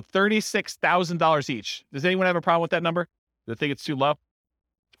 So $36,000 each. Does anyone have a problem with that number? Do they think it's too low?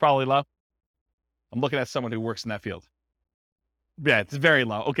 It's probably low. I'm looking at someone who works in that field. Yeah, it's very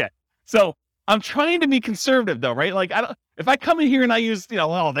low. Okay. So I'm trying to be conservative though, right? Like if I come in here and I use,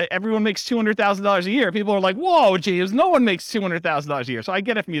 everyone makes $200,000 a year, people are like, whoa, James, no one makes $200,000 a year. So I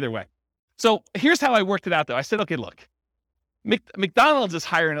get it from either way. So here's how I worked it out though. I said, okay, look, McDonald's is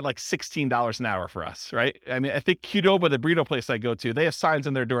hiring at like $16 an hour for us, right? I mean, I think Qdoba, the burrito place I go to, they have signs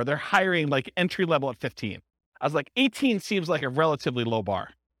on their door. They're hiring like entry level at 15. I was like, 18 seems like a relatively low bar,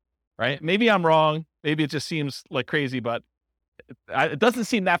 right? Maybe I'm wrong. Maybe it just seems like crazy, but it doesn't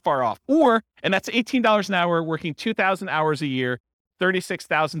seem that far off. And that's $18 an hour, working 2,000 hours a year,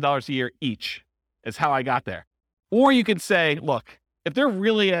 $36,000 a year each is how I got there. Or you could say, look, if they're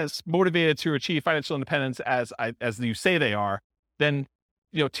really as motivated to achieve financial independence as you say they are, then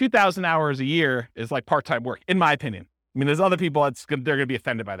 2,000 hours a year is like part-time work, in my opinion. I mean, there's other people they're going to be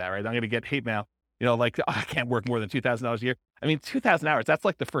offended by that, right? I'm going to get hate mail, I can't work more than $2,000 a year. I mean, 2,000 hours, that's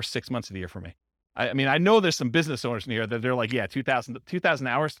like the first 6 months of the year for me. I mean, I know there's some business owners in here that they're like, yeah, 2,000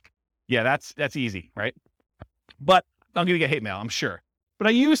 hours. Yeah, that's easy, right? But I'm going to get hate mail, I'm sure. But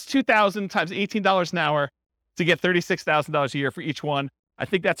I use 2,000 times $18 an hour to get $36,000 a year for each one. I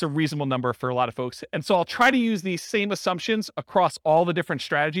think that's a reasonable number for a lot of folks. And so I'll try to use these same assumptions across all the different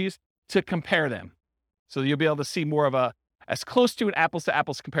strategies to compare them. So you'll be able to see more of as close to an apples to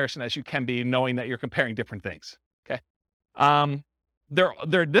apples comparison as you can be, knowing that you're comparing different things. Okay.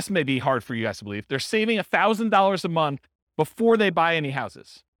 This may be hard for you guys to believe. They're saving $1,000 a month before they buy any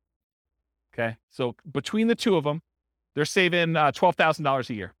houses. Okay. So between the two of them, they're saving $12,000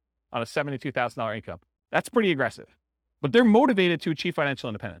 a year on a $72,000 income. That's pretty aggressive, but they're motivated to achieve financial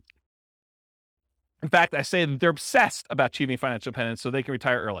independence. In fact, I say that they're obsessed about achieving financial independence so they can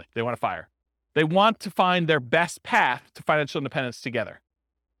retire early. They want to fire. They want to find their best path to financial independence together.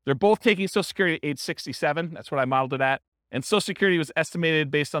 They're both taking Social Security at age 67. That's what I modeled it at. And Social Security was estimated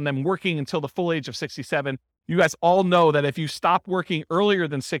based on them working until the full age of 67. You guys all know that if you stop working earlier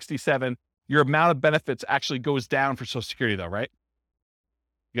than 67, your amount of benefits actually goes down for Social Security though, right?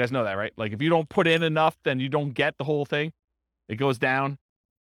 You guys know that, right? Like if you don't put in enough, then you don't get the whole thing. It goes down.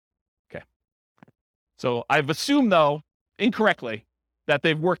 Okay. So I've assumed though, incorrectly, that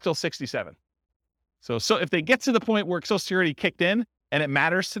they've worked till 67. So if they get to the point where Social Security kicked in and it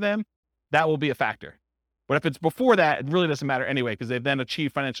matters to them, that will be a factor. But if it's before that, it really doesn't matter anyway, because they've then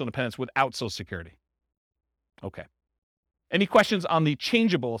achieved financial independence without Social Security. Okay. Any questions on the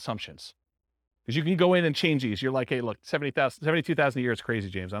changeable assumptions? Because you can go in and change these. You're like, hey, look, 72,000 a year is crazy,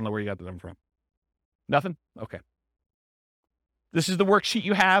 James. I don't know where you got the number from. Nothing? Okay. This is the worksheet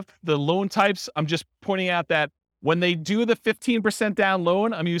you have, the loan types. I'm just pointing out that when they do the 15% down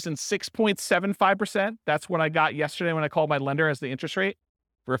loan, I'm using 6.75%. That's what I got yesterday when I called my lender as the interest rate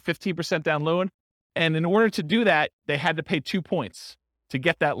for a 15% down loan. And in order to do that, they had to pay 2 points to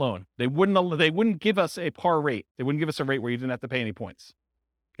get that loan. They wouldn't give us a par rate. They wouldn't give us a rate where you didn't have to pay any points.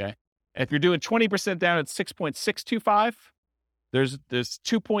 Okay. And if you're doing 20% down at 6.625, there's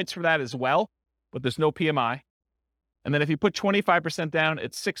 2 points for that as well, but there's no PMI. And then if you put 25% down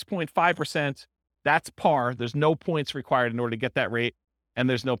at 6.5%, that's par. There's no points required in order to get that rate, and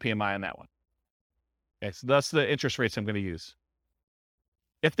there's no PMI on that one. Okay, so that's the interest rates I'm going to use.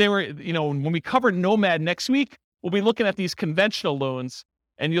 If they were, when we cover Nomad next week, we'll be looking at these conventional loans,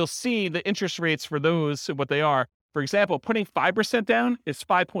 and you'll see the interest rates for those, what they are. For example, putting 5% down is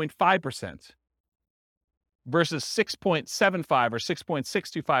 5.5% versus 6.75 or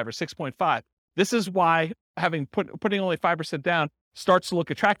 6.625 or 6.5. This is why putting only 5% down starts to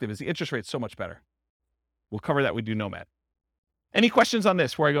look attractive, is the interest rate's so much better. We'll cover that. We do Nomad. Any questions on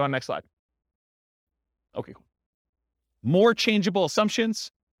this before I go on next slide? Okay, cool. More changeable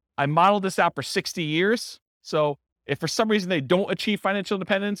assumptions. I modeled this out for 60 years. So if for some reason they don't achieve financial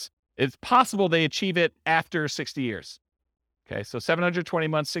independence, it's possible they achieve it after 60 years. Okay, so 720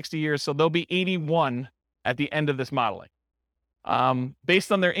 months, 60 years. So they'll be 81 at the end of this modeling.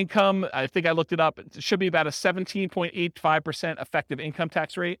 Based on their income, I think I looked it up. It should be about a 17.85% effective income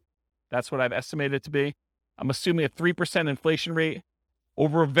tax rate. That's what I've estimated it to be. I'm assuming a 3% inflation rate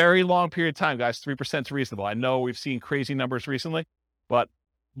over a very long period of time, guys. 3% is reasonable. I know we've seen crazy numbers recently, but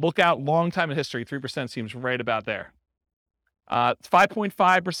look out long time in history. 3% seems right about there.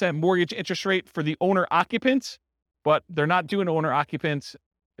 5.5% mortgage interest rate for the owner occupant, but they're not doing owner occupants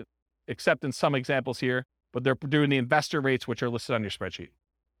except in some examples here, but they're doing the investor rates, which are listed on your spreadsheet.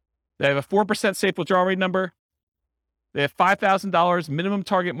 They have a 4% safe withdrawal rate number. They have $5,000 minimum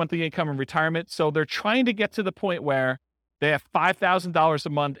target monthly income in retirement. So they're trying to get to the point where they have $5,000 a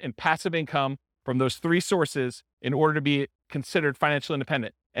month in passive income from those three sources in order to be considered financially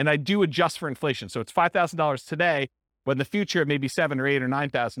independent. And I do adjust for inflation. So it's $5,000 today, but in the future, it may be $7,000 or $8,000 or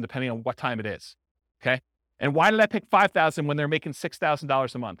 $9,000, depending on what time it is. Okay. And why did I pick $5,000 when they're making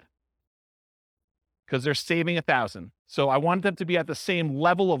 $6,000 a month? Because they're saving $1,000. So I want them to be at the same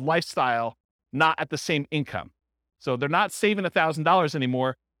level of lifestyle, not at the same income. So they're not saving $1,000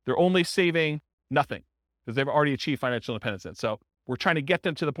 anymore. They're only saving nothing because they've already achieved financial independence. So we're trying to get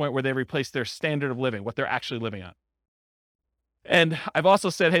them to the point where they replace their standard of living, what they're actually living on. And I've also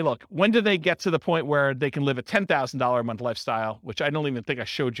said, hey, look, when do they get to the point where they can live a $10,000 a month lifestyle, which I don't even think I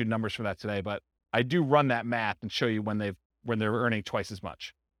showed you numbers for that today, but I do run that math and show you when they're earning twice as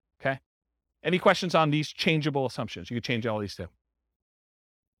much. Okay. Any questions on these changeable assumptions? You can change all these too.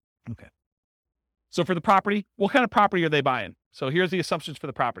 Okay. So for the property, what kind of property are they buying? So here's the assumptions for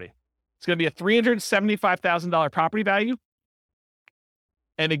the property. It's going to be a $375,000 property value,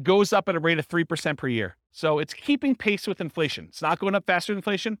 and it goes up at a rate of 3% per year. So it's keeping pace with inflation. It's not going up faster than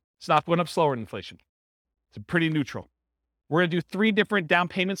inflation. It's not going up slower than inflation. It's pretty neutral. We're going to do 3 different down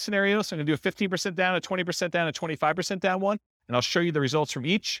payment scenarios. So I'm going to do a 15% down, a 20% down, a 25% down one, and I'll show you the results from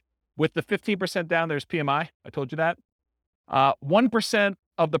each. With the 15% down, there's PMI. I told you that. 1%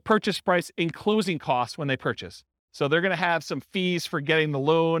 of the purchase price in closing costs when they purchase. So they're going to have some fees for getting the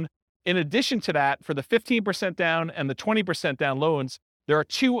loan. In addition to that, for the 15% down and the 20% down loans, there are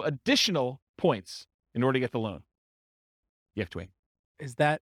 2 additional points in order to get the loan. You have to wait. Is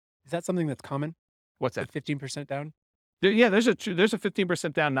that something that's common? What's that? 15% down? Yeah, there's a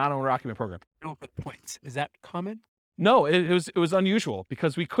 15% down non-owner occupant program. No, but points. Is that common? No, it was unusual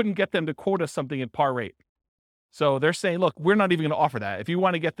because we couldn't get them to quote us something at par rate. So they're saying, look, we're not even going to offer that. If you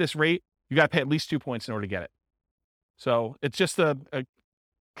want to get this rate, you got to pay at least 2 points in order to get it. So it's just a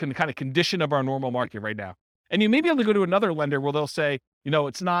kind of condition of our normal market right now. And you may be able to go to another lender where they'll say,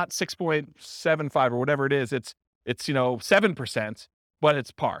 it's not 6.75 or whatever it is. It's 7%, but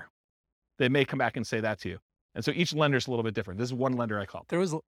it's par. They may come back and say that to you. And so each lender is a little bit different. This is one lender I called. There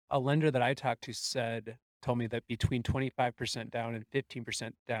was a lender that I talked to told me that between 25% down and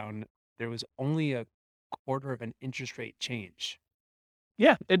 15% down, there was only a quarter of an interest rate change.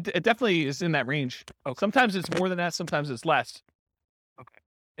 Yeah, it definitely is in that range. Okay. Sometimes it's more than that. Sometimes it's less. Okay.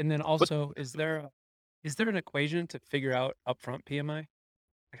 And then also, is there an equation to figure out upfront PMI?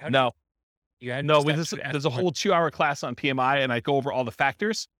 No. There's a whole 2-hour class on PMI, and I go over all the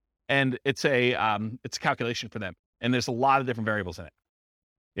factors, and it's a calculation for them. And there's a lot of different variables in it,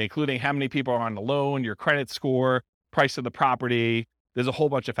 including how many people are on the loan, your credit score, price of the property. There's a whole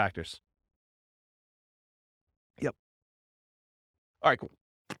bunch of factors. Yep. All right, cool.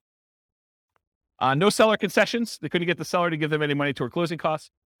 No seller concessions. They couldn't get the seller to give them any money toward closing costs.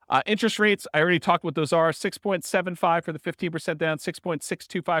 Interest rates, I already talked what those are. 6.75 for the 15% down,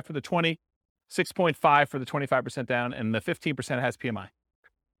 6.625 for the 20, 6.5 for the 25% down, and the 15% has PMI.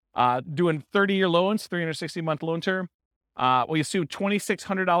 Doing 30-year loans, 360-month loan term. We assume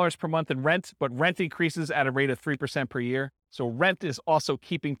 $2,600 per month in rent, but rent increases at a rate of 3% per year. So rent is also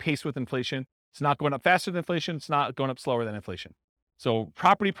keeping pace with inflation. It's not going up faster than inflation. It's not going up slower than inflation. So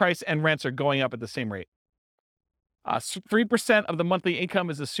property price and rents are going up at the same rate. 3% of the monthly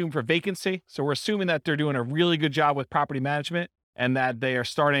income is assumed for vacancy. So we're assuming that they're doing a really good job with property management and that they are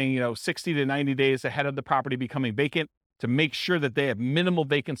starting, 60 to 90 days ahead of the property becoming vacant to make sure that they have minimal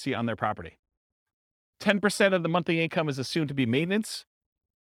vacancy on their property. 10% of the monthly income is assumed to be maintenance.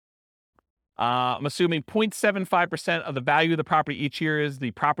 I'm assuming 0.75% of the value of the property each year is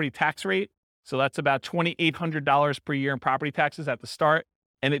the property tax rate. So that's about $2,800 per year in property taxes at the start.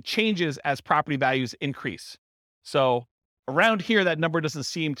 And it changes as property values increase. So around here, that number doesn't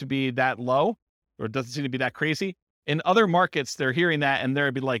seem to be that low, or it doesn't seem to be that crazy. In other markets, they're hearing that and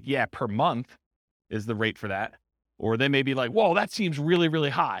they'll be like, yeah, per month is the rate for that. Or they may be like, whoa, that seems really, really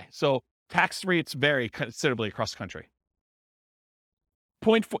high. So Tax rates vary considerably across the country.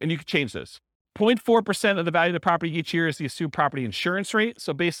 0.4, and you can change those. 0.4% of the value of the property each year is the assumed property insurance rate.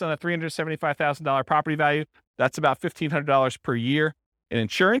 So based on a $375,000 property value, that's about $1,500 per year in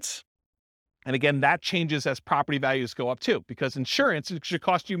insurance. And again, that changes as property values go up too, because insurance should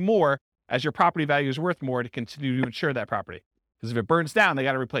cost you more as your property value is worth more to continue to insure that property. Because if it burns down, they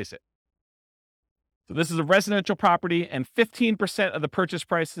got to replace it. So this is a residential property, and 15% of the purchase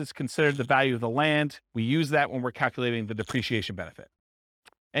price is considered the value of the land. We use that when we're calculating the depreciation benefit.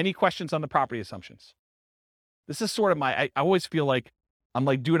 Any questions on the property assumptions? This is sort of I always feel like I'm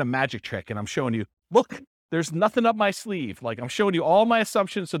like doing a magic trick and I'm showing you, look, there's nothing up my sleeve. Like I'm showing you all my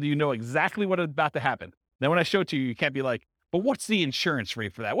assumptions so that you know exactly what is about to happen. Then when I show it to you, you can't be like, but what's the insurance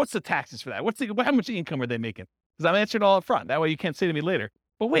rate for that? What's the taxes for that? How much income are they making? Because I'm answering all up front. That way you can't say to me later,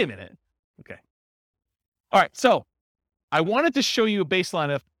 but wait a minute. Okay. All right. So I wanted to show you a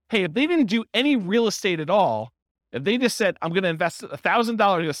baseline of, hey, if they didn't do any real estate at all, if they just said, I'm going to invest $1,000, I'm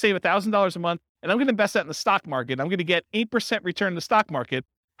going to save $1,000 a month, and I'm going to invest that in the stock market, I'm going to get 8% return in the stock market,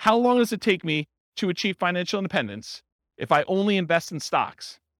 how long does it take me to achieve financial independence if I only invest in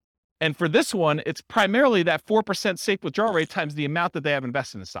stocks? And for this one, it's primarily that 4% safe withdrawal rate times the amount that they have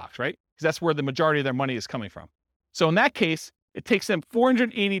invested in stocks, right? Because that's where the majority of their money is coming from. So in that case, it takes them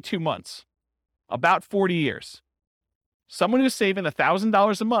 482 months, about 40 years. Someone who's saving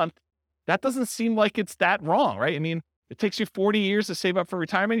 $1,000 a month, that doesn't seem like it's that wrong, right? I mean, it takes you 40 years to save up for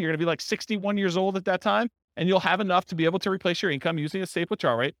retirement. You're going to be like 61 years old at that time, and you'll have enough to be able to replace your income using a safe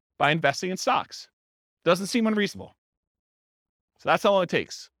withdrawal rate by investing in stocks. Doesn't seem unreasonable. So that's how long it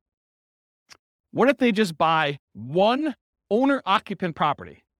takes. What if they just buy one owner-occupant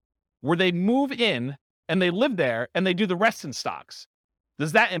property where they move in and they live there and they do the rest in stocks?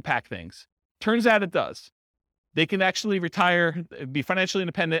 Does that impact things? Turns out it does. They can actually retire, be financially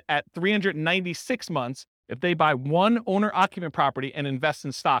independent at 396 months if they buy one owner-occupant property and invest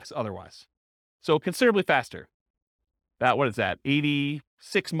in stocks otherwise. So considerably faster. About, what is that,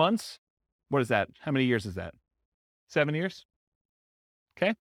 86 months? What is that? How many years is that? 7 years?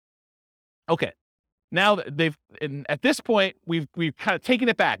 Okay. Okay. Now at this point, we've kind of taken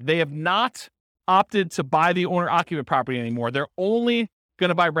it back. They have not opted to buy the owner-occupant property anymore. They're only going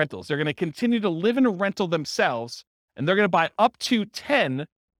to buy rentals. They're going to continue to live in a rental themselves, and they're going to buy up to 10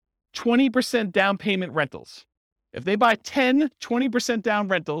 20% down payment rentals. If they buy 10 20% down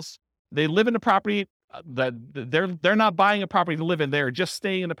rentals, they live in a property that they're not buying a property to live in. They're just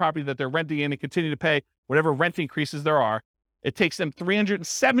staying in the property that they're renting in and continue to pay whatever rent increases there are. It takes them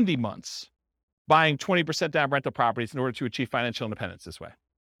 370 months buying 20% down rental properties in order to achieve financial independence this way.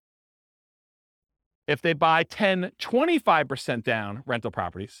 If they buy 10, 25% down rental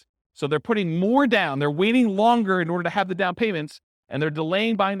properties, so they're putting more down, they're waiting longer in order to have the down payments, and they're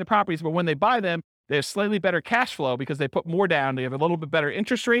delaying buying the properties, but when they buy them, they have slightly better cash flow because they put more down, they have a little bit better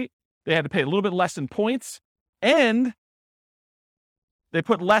interest rate, they had to pay a little bit less in points, and they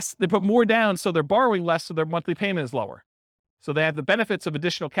put more down, so they're borrowing less, so their monthly payment is lower. So they have the benefits of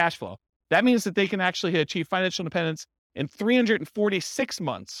additional cash flow. That means that they can actually achieve financial independence in 346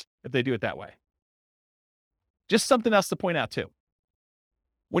 months if they do it that way. Just something else to point out too.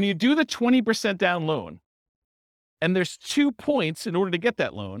 When you do the 20% down loan, and there's 2 points in order to get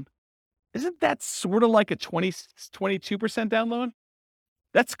that loan, isn't that sort of like a 22% down loan?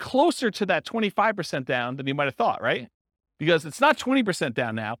 That's closer to that 25% down than you might have thought, right? Because it's not 20%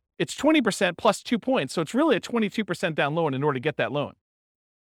 down now, it's 20% plus 2 points. So it's really a 22% down loan in order to get that loan.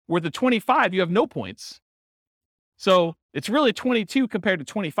 Where the 25, you have no points. So it's really 22 compared to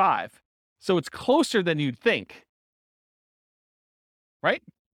 25. So it's closer than you'd think. Right?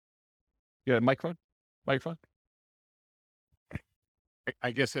 You got a microphone?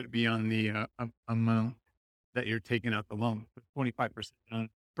 I guess it'd be on the amount that you're taking out the loan, 25% on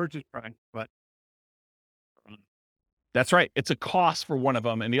purchase price, but That's right. It's a cost for one of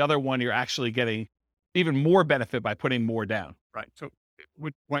them, and the other one you're actually getting even more benefit by putting more down. right. So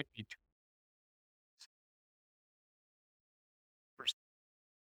it might be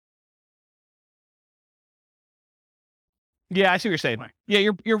Yeah, I see what you're saying. Right.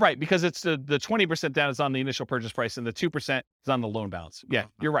 Yeah, you're right, because it's the 20% down is on the initial purchase price and the 2% is on the loan balance. Yeah,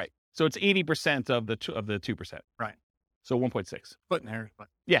 you're right. So it's 80% of the 2%. Right. So 1.6. splitting hairs, but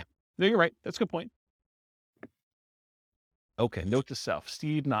No, you're right. That's a good point. Okay, note to self.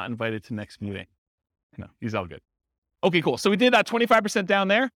 Steve not invited to next meeting. No, he's all good. Okay, cool. So we did that 25% down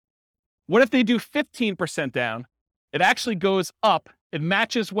there. What if they do 15% down? It actually goes up. It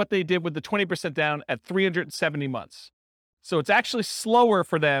matches what they did with the 20% down at 370 months. So it's actually slower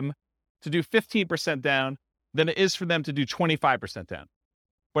for them to do 15% down than it is for them to do 25% down.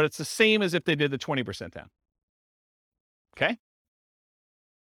 but it's the same as if they did the 20% down. Okay?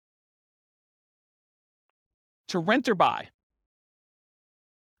 To rent or buy.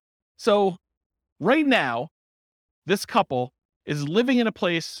 So right now, this couple is living in a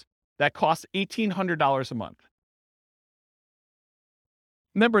place that costs $1,800 a month.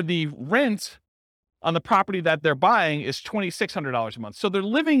 Remember, the rent on the property that they're buying is $2,600 a month. So they're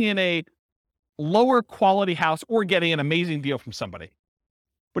living in a lower quality house or getting an amazing deal from somebody.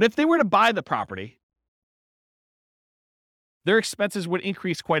 But if they were to buy the property, their expenses would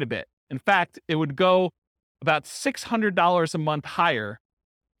increase quite a bit. In fact, it would go about $600 a month higher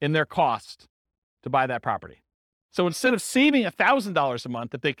in their cost to buy that property. So instead of saving $1,000 a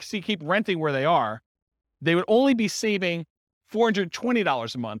month, if they keep renting where they are, they would only be saving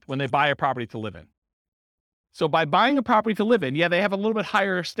 $420 a month when they buy a property to live in. So by buying a property to live in, yeah, they have a little bit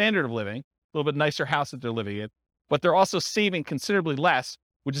higher standard of living, a little bit nicer house that they're living in, but they're also saving considerably less,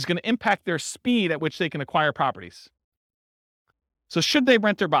 which is going to impact their speed at which they can acquire properties. So should they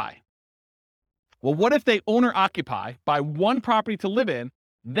rent or buy? Well, what if they owner occupy, buy one property to live in,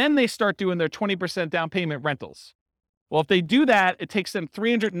 then they start doing their 20% down payment rentals? Well, if they do that, it takes them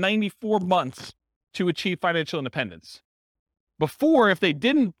 394 months to achieve financial independence. Before, if they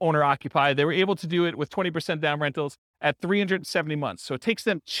didn't owner occupy, they were able to do it with 20% down rentals at 370 months. So it takes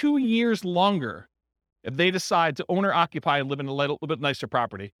them 2 years longer if they decide to owner occupy and live in a little bit nicer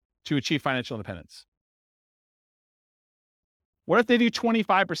property to achieve financial independence. What if they do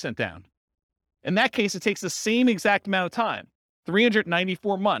 25% down? In that case, it takes the same exact amount of time,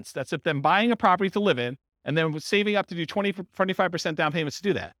 394 months. That's if them buying a property to live in and then saving up to do 25% down payments to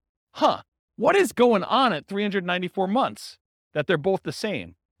do that. What is going on at 394 months that they're both the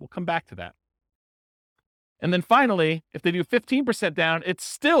same? We'll come back to that. And then finally, if they do 15% down, it's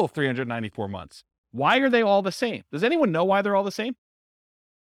still 394 months. Why are they all the same? Does anyone know why they're all the same?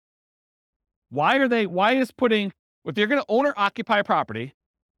 Why is putting, if you're going to owner occupy a property,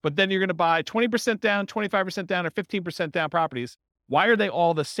 but then you're going to buy 20% down, 25% down, or 15% down properties, why are they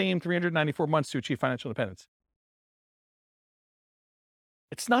all the same 394 months to achieve financial independence?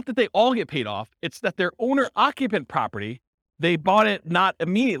 It's not that they all get paid off. It's that their owner-occupant property, they bought it not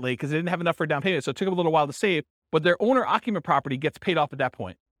immediately because they didn't have enough for a down payment, so it took them a little while to save, but their owner-occupant property gets paid off at that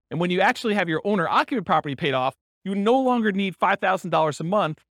point. And when you actually have your owner-occupant property paid off, you no longer need $5,000 a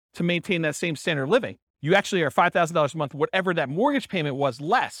month to maintain that same standard of living. You actually are $5,000 a month, whatever that mortgage payment was,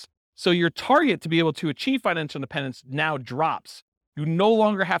 less. So your target to be able to achieve financial independence now drops. You no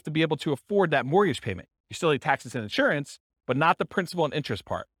longer have to be able to afford that mortgage payment. You still need taxes and insurance, but not the principal and interest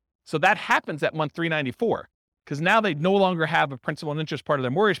part. So that happens at month 394 because now they no longer have a principal and interest part of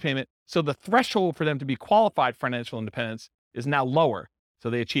their mortgage payment. So the threshold for them to be qualified for financial independence is now lower. So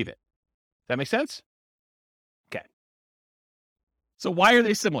they achieve it. Does that make sense? Okay. So why are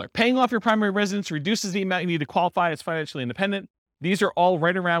they similar? Paying off your primary residence reduces the amount you need to qualify as financially independent. These are all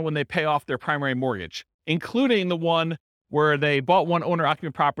right around when they pay off their primary mortgage, including the one where they bought one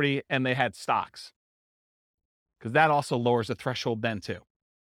owner-occupant property and they had stocks, because that also lowers the threshold then too.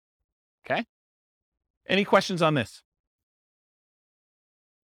 Okay? Any questions on this?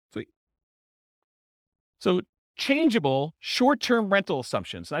 Sweet. So changeable short-term rental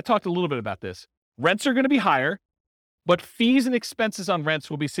assumptions. And I talked a little bit about this. Rents are going to be higher, but fees and expenses on rents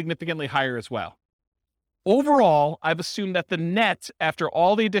will be significantly higher as well. Overall, I've assumed that the net after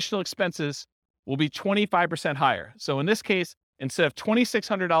all the additional expenses will be 25% higher. So in this case, instead of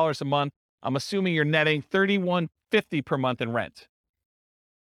 $2,600 a month, I'm assuming you're netting $3,150 per month in rent.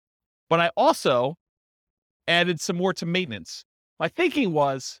 But I also added some more to maintenance. My thinking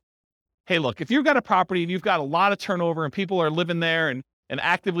was, hey, look, if you've got a property and you've got a lot of turnover and people are living there and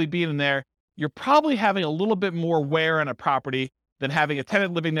actively being in there, you're probably having a little bit more wear on a property than having a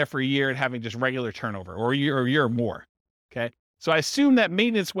tenant living there for a year and having just regular turnover or a year or more. Okay. So I assume that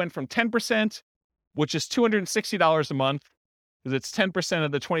maintenance went from 10%, which is $260 a month, because it's 10%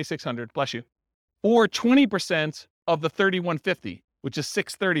 of the $2,600, bless you, or 20% of the $3,150, which is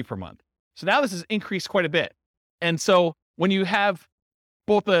 $630 per month. So now this has increased quite a bit. And so when you have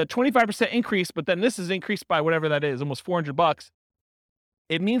both a 25% increase, but then this is increased by whatever that is, almost $400,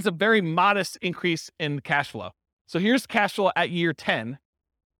 it means a very modest increase in cash flow. So here's cash flow at year 10.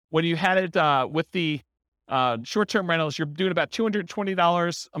 When you had it with the short-term rentals, you're doing about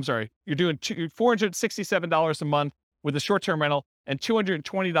 $220. I'm sorry, you're doing $467 a month with a short-term rental and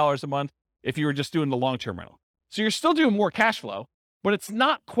 $220 a month if you were just doing the long-term rental. So you're still doing more cash flow, but it's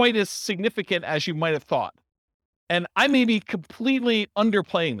not quite as significant as you might have thought. And I may be completely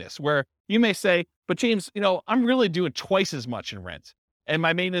underplaying this, where you may say, but James, I'm really doing twice as much in rent, and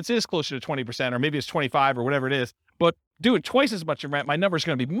my maintenance is closer to 20%, or maybe it's 25 or whatever it is. But doing twice as much in rent, my number is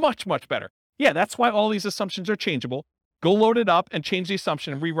going to be much, much better. Yeah, that's why all these assumptions are changeable. Go load it up and change the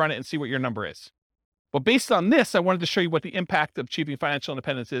assumption and rerun it and see what your number is. But based on this, I wanted to show you what the impact of achieving financial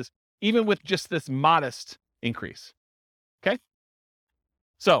independence is, even with just this modest increase. Okay?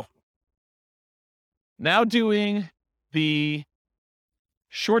 So now doing the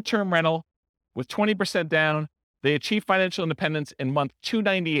short-term rental with 20% down, they achieve financial independence in month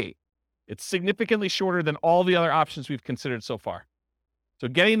 298. It's significantly shorter than all the other options we've considered so far. So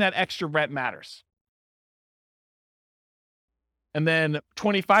getting that extra rent matters. And then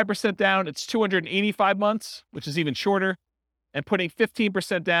 25% down, it's 285 months, which is even shorter. And putting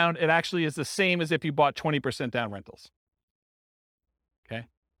 15% down, it actually is the same as if you bought 20% down rentals. Okay.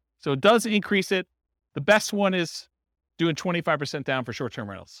 So it does increase it. The best one is doing 25% down for short-term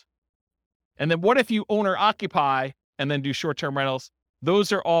rentals. And then what if you owner occupy and then do short-term rentals?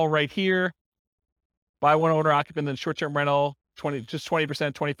 Those are all right here. Buy one owner occupant, then short-term rental,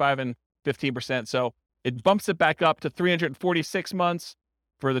 20%, 25 and 15%. So it bumps it back up to 346 months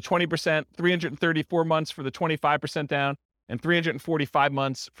for the 20%, 334 months for the 25% down, and 345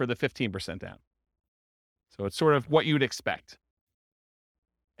 months for the 15% down. So it's sort of what you'd expect.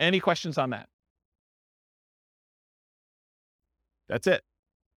 Any questions on that? That's it.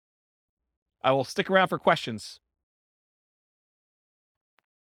 I will stick around for questions.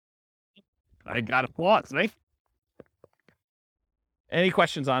 I got applause, right? Any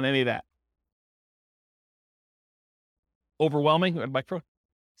questions on any of that? Overwhelming? Micro?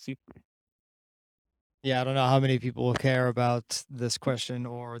 See? Yeah, I don't know how many people will care about this question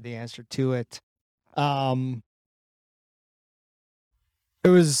or the answer to it. It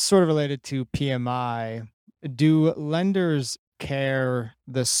was sort of related to PMI. Do lenders care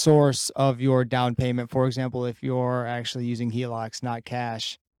the source of your down payment? For example, if you're actually using HELOCs, not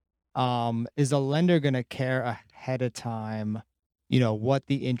cash, is a lender going to care ahead of time, what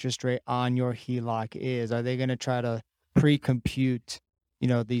the interest rate on your HELOC is? Are they going to try to pre-compute,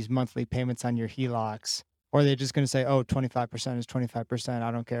 these monthly payments on your HELOCs? Or are they just going to say, oh, 25% is 25%.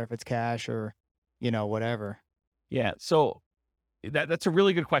 I don't care if it's cash or, whatever. Yeah. So that's a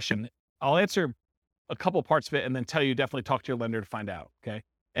really good question. I'll answer a couple parts of it and then tell you definitely talk to your lender to find out. Okay.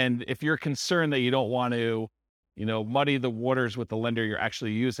 And if you're concerned that you don't want to, muddy the waters with the lender you're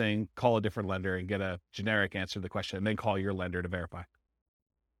actually using, call a different lender and get a generic answer to the question and then call your lender to verify.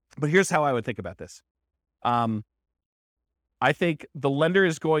 But here's how I would think about this. I think the lender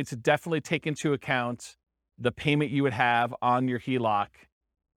is going to definitely take into account the payment you would have on your HELOC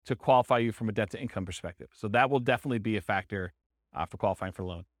to qualify you from a debt to income perspective. So that will definitely be a factor for qualifying for a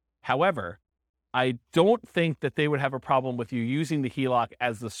loan. However, I don't think that they would have a problem with you using the HELOC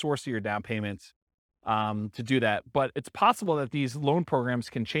as the source of your down payments to do that. But it's possible that these loan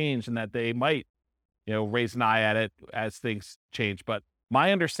programs can change and that they might, raise an eye at it as things change. But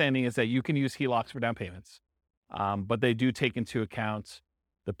my understanding is that you can use HELOCs for down payments, but they do take into account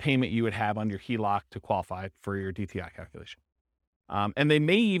the payment you would have on your HELOC to qualify for your DTI calculation. And they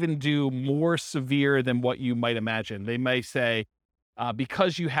may even do more severe than what you might imagine. They may say,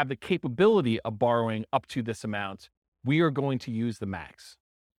 because you have the capability of borrowing up to this amount, we are going to use the max.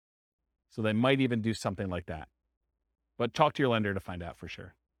 So they might even do something like that. But talk to your lender to find out for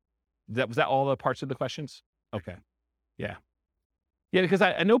sure. Was that all the parts of the questions? Okay. Yeah. Yeah, because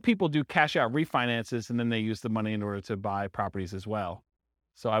I know people do cash out refinances and then they use the money in order to buy properties as well.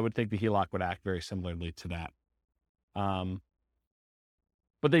 So I would think the HELOC would act very similarly to that.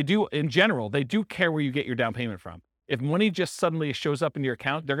 But they do, in general, they do care where you get your down payment from. If money just suddenly shows up in your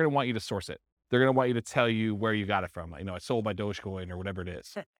account, they're going to want you to source it. They're going to want you to tell you where you got it from. I sold my Dogecoin or whatever it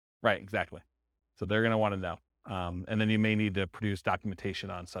is. Right, exactly. So they're going to want to know. And then you may need to produce documentation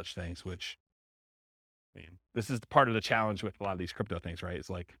on such things, which, this is part of the challenge with a lot of these crypto things, right? It's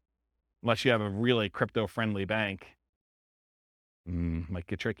like, unless you have a really crypto-friendly bank, might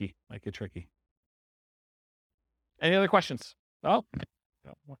get tricky. Any other questions? Oh,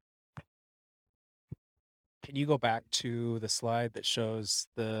 Can you go back to the slide that shows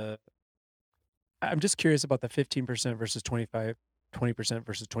I'm just curious about the 15% versus 20%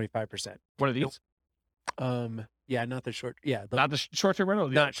 versus 25%. What are these? Yeah, not the short. Yeah, Not the short-term rental?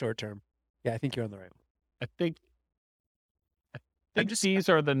 not short term. Yeah, I think you're on the right one. I think these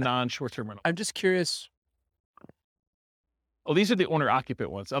are the non-short-term rental. I'm just curious. Oh, these are the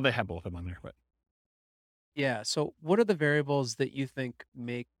owner-occupant ones. Oh, they have both of them on there. But Yeah. So what are the variables that you think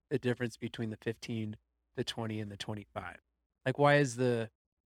make the difference between the 15, the 20, and the 25? Like, why is these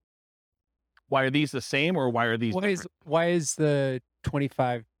the same or why are these different? why is the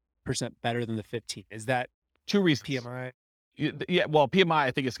 25% better than the 15? Is that Two reasons. PMI? Yeah, well, PMI,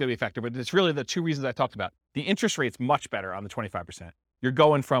 I think it's going to be a factor, but it's really the two reasons I talked about. The interest rate's much better on the 25%. You're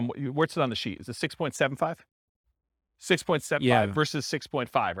going from, what's it on the sheet? Is it 6.75? 6.75 Yeah. versus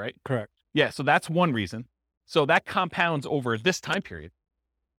 6.5, right? Correct. Yeah, so that's one reason. So that compounds over this time period,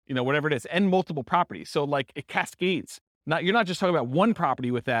 whatever it is, and multiple properties. So like it cascades. You're not just talking about one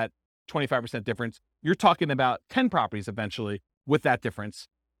property with that 25% difference. You're talking about 10 properties eventually with that difference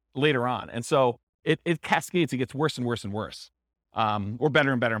later on. And so it cascades, it gets worse and worse and worse, or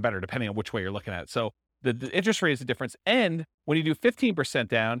better and better and better, depending on which way you're looking at it. So the interest rate is the difference. And when you do 15%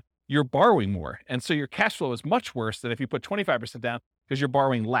 down, you're borrowing more. And so your cash flow is much worse than if you put 25% down because you're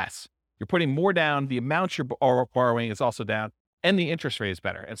borrowing less. You're putting more down. The amount you're borrowing is also down, and the interest rate is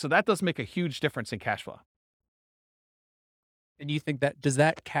better. And so that does make a huge difference in cash flow. And you think does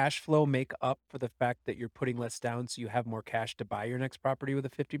that cash flow make up for the fact that you're putting less down so you have more cash to buy your next property with a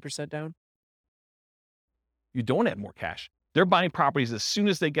 50% down? You don't add more cash. They're buying properties as soon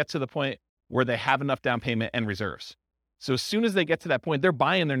as they get to the point where they have enough down payment and reserves. So as soon as they get to that point, they're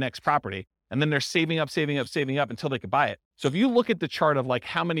buying their next property, and then they're saving up until they could buy it. So if you look at the chart of like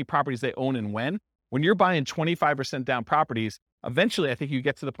how many properties they own and when you're buying 25% down properties, eventually I think you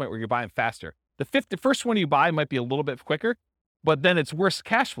get to the point where you're buying faster. The first one you buy might be a little bit quicker, but then it's worse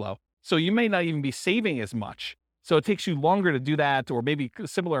cash flow. So you may not even be saving as much. So it takes you longer to do that, or maybe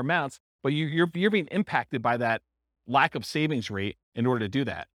similar amounts, but you're being impacted by that lack of savings rate in order to do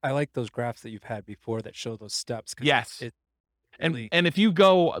that. I like those graphs that you've had before that show those steps. Yes. And if you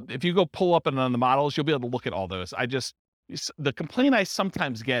go pull up on the models, you'll be able to look at all those. The complaint I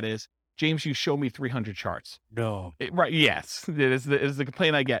sometimes get is, James, you show me 300 charts. No. Right. Yes. It is the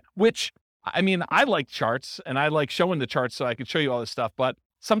complaint I get, which, I mean, I like charts and I like showing the charts so I can show you all this stuff. But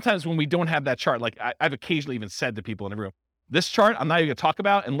sometimes when we don't have that chart, like I've occasionally even said to people in the room, this chart, I'm not even going to talk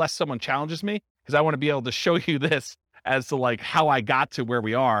about unless someone challenges me, because I want to be able to show you this as to like how I got to where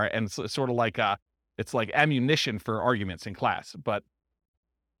we are. And it's sort of like, it's like ammunition for arguments in class. But,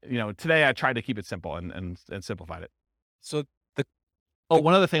 today I tried to keep it simple and simplified it. So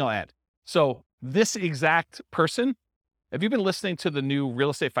one other thing I'll add. So this exact person, have you been listening to the new Real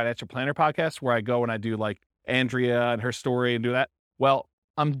Estate Financial Planner podcast where I go and I do like Andrea and her story and do that? Well,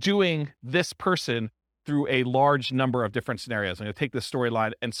 I'm doing this person through a large number of different scenarios. I'm going to take this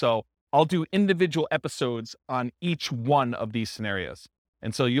storyline. And so I'll do individual episodes on each one of these scenarios.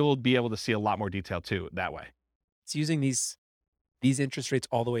 And so you'll be able to see a lot more detail too that way. it's using these interest rates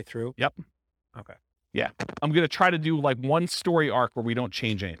all the way through. Yep. Okay. Yeah. I'm going to try to do like one story arc where we don't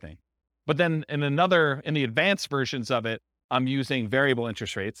change anything. But then in the advanced versions of it, I'm using variable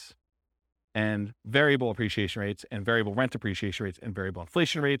interest rates and variable appreciation rates and variable rent appreciation rates and variable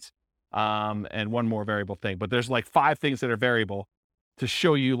inflation rates. And one more variable thing, but there's like 5 things that are variable to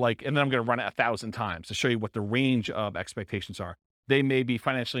show you like, and then I'm going to run it 1,000 times to show you what the range of expectations are. They may be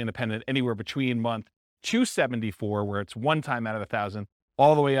financially independent anywhere between month 274, where it's 1 time out of 1,000,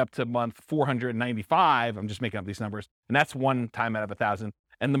 all the way up to month 495. I'm just making up these numbers. And that's 1 time out of 1,000.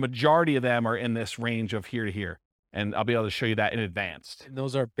 And the majority of them are in this range of here to here. And I'll be able to show you that in advance. And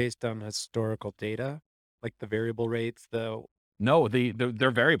those are based on historical data, like the variable rates, No,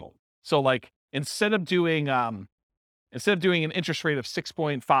 they're variable. So like instead of doing an interest rate of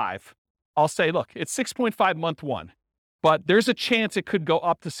 6.5, I'll say, look, it's 6.5 month 1, but there's a chance it could go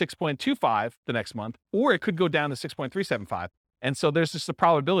up to 6.25 the next month, or it could go down to 6.375. And so there's just a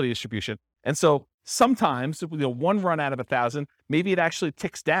probability distribution. And so sometimes, one run out of 1,000, maybe it actually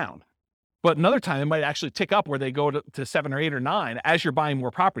ticks down. But another time it might actually tick up where they go to 7 or 8 or 9 as you're buying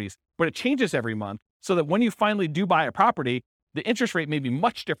more properties. But it changes every month so that when you finally do buy a property, the interest rate may be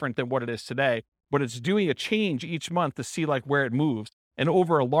much different than what it is today, but it's doing a change each month to see like where it moves and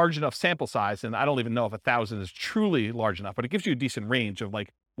over a large enough sample size. And I don't even know if 1,000 is truly large enough, but it gives you a decent range of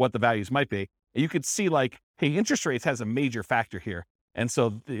like what the values might be. And you could see like, hey, interest rates has a major factor here. And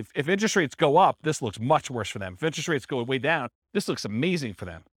so if interest rates go up, this looks much worse for them. If interest rates go way down, this looks amazing for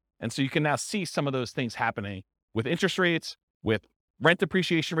them. And so you can now see some of those things happening with interest rates, with rent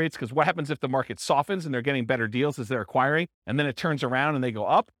appreciation rates, because what happens if the market softens and they're getting better deals as they're acquiring, and then it turns around and they go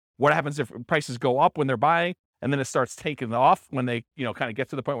up? What happens if prices go up when they're buying, and then it starts taking off when they, kind of get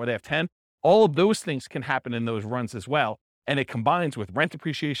to the point where they have 10? All of those things can happen in those runs as well. And it combines with rent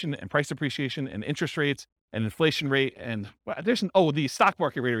appreciation and price appreciation and interest rates and inflation rate. And the stock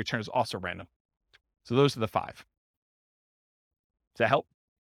market rate of return is also random. So those are the 5. Does that help?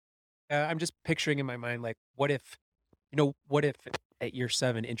 I'm just picturing in my mind, like, what if at year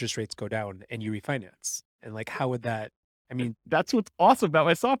 7 interest rates go down and you refinance? And like, how would that, that's what's awesome about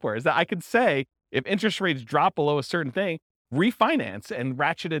my software is that I can say, if interest rates drop below a certain thing, refinance and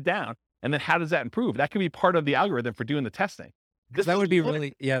ratchet it down. And then how does that improve? That could be part of the algorithm for doing the testing. This That is would be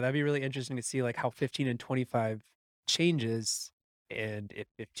literally- that'd be really interesting to see like how 15 and 25 changes, and if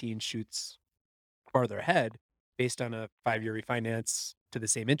 15 shoots farther ahead based on a 5-year refinance to the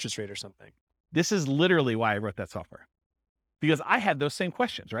same interest rate or something. This is literally why I wrote that software, because I had those same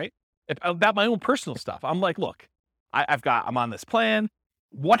questions, right? About my own personal stuff. I'm like, look, I'm on this plan.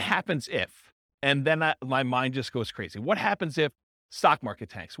 What happens if? And then my mind just goes crazy. What happens if stock market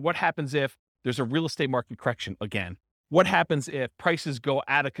tanks? What happens if there's a real estate market correction again? What happens if prices go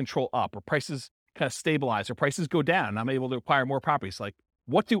out of control up, or prices kind of stabilize, or prices go down and I'm able to acquire more properties? Like,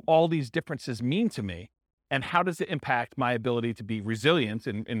 what do all these differences mean to me? And how does it impact my ability to be resilient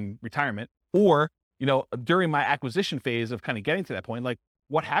in retirement? Or, during my acquisition phase of kind of getting to that point, like,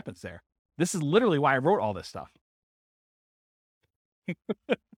 what happens there? This is literally why I wrote all this stuff.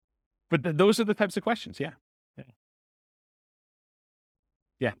 But those are the types of questions. Yeah.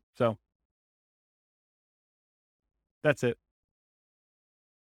 So that's it.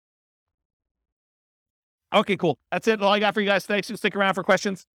 Okay, cool. That's it. All I got for you guys today. So stick around for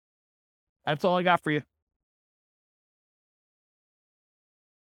questions. That's all I got for you.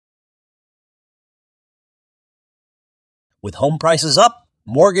 With home prices up,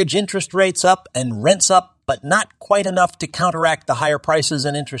 mortgage interest rates up, and rents up, but not quite enough to counteract the higher prices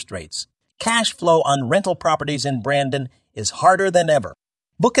and interest rates, cash flow on rental properties in Brandon is harder than ever.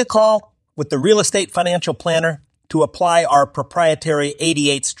 Book a call with the Real Estate Financial Planner to apply our proprietary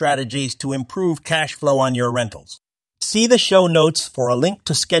 88 strategies to improve cash flow on your rentals. See the show notes for a link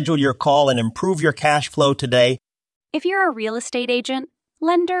to schedule your call and improve your cash flow today. If you're a real estate agent,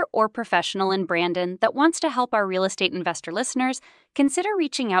 lender, or professional in Brandon that wants to help our real estate investor listeners, consider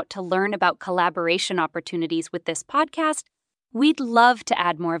reaching out to learn about collaboration opportunities with this podcast. We'd love to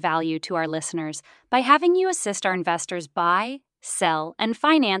add more value to our listeners by having you assist our investors buy, sell, and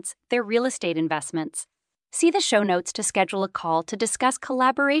finance their real estate investments. See the show notes to schedule a call to discuss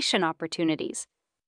collaboration opportunities.